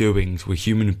human doings, we're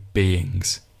human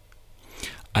beings.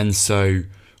 And so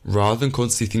rather than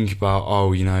constantly think about,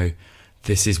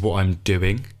 this is what I'm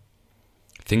doing,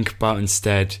 think about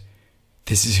instead,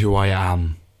 this is who I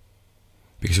am.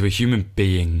 Because we're human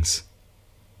beings.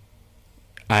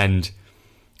 And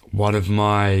one of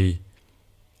my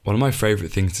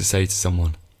favourite things to say to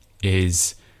someone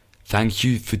is, thank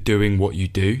you for doing what you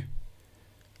do.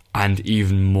 And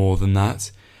even more than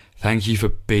that, thank you for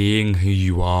being who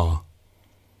you are.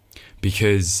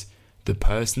 Because the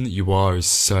person that you are is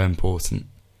so important.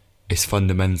 It's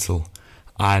fundamental.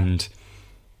 And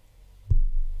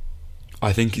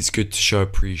I think it's good to show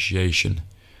appreciation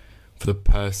for the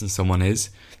person someone is,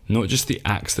 not just the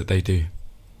acts that they do.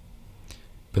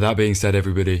 But that being said,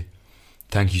 everybody,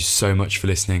 thank you so much for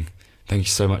listening. Thank you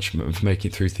so much for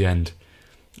making it through to the end.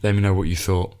 Let me know what you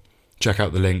thought. Check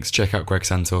out the links. Check out Greg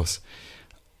Santos.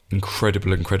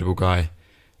 Incredible guy.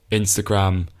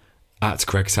 Instagram at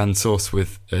Greg Santos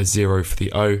with a 0 for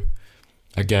the O.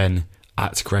 Again,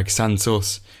 at Greg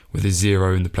Santos with a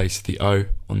 0 in the place of the O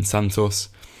on Santos.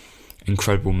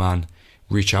 Incredible man.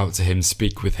 Reach out to him.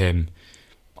 Speak with him.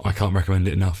 I can't recommend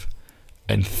it enough.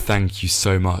 And thank you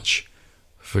so much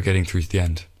for getting through to the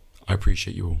end. I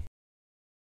appreciate you all.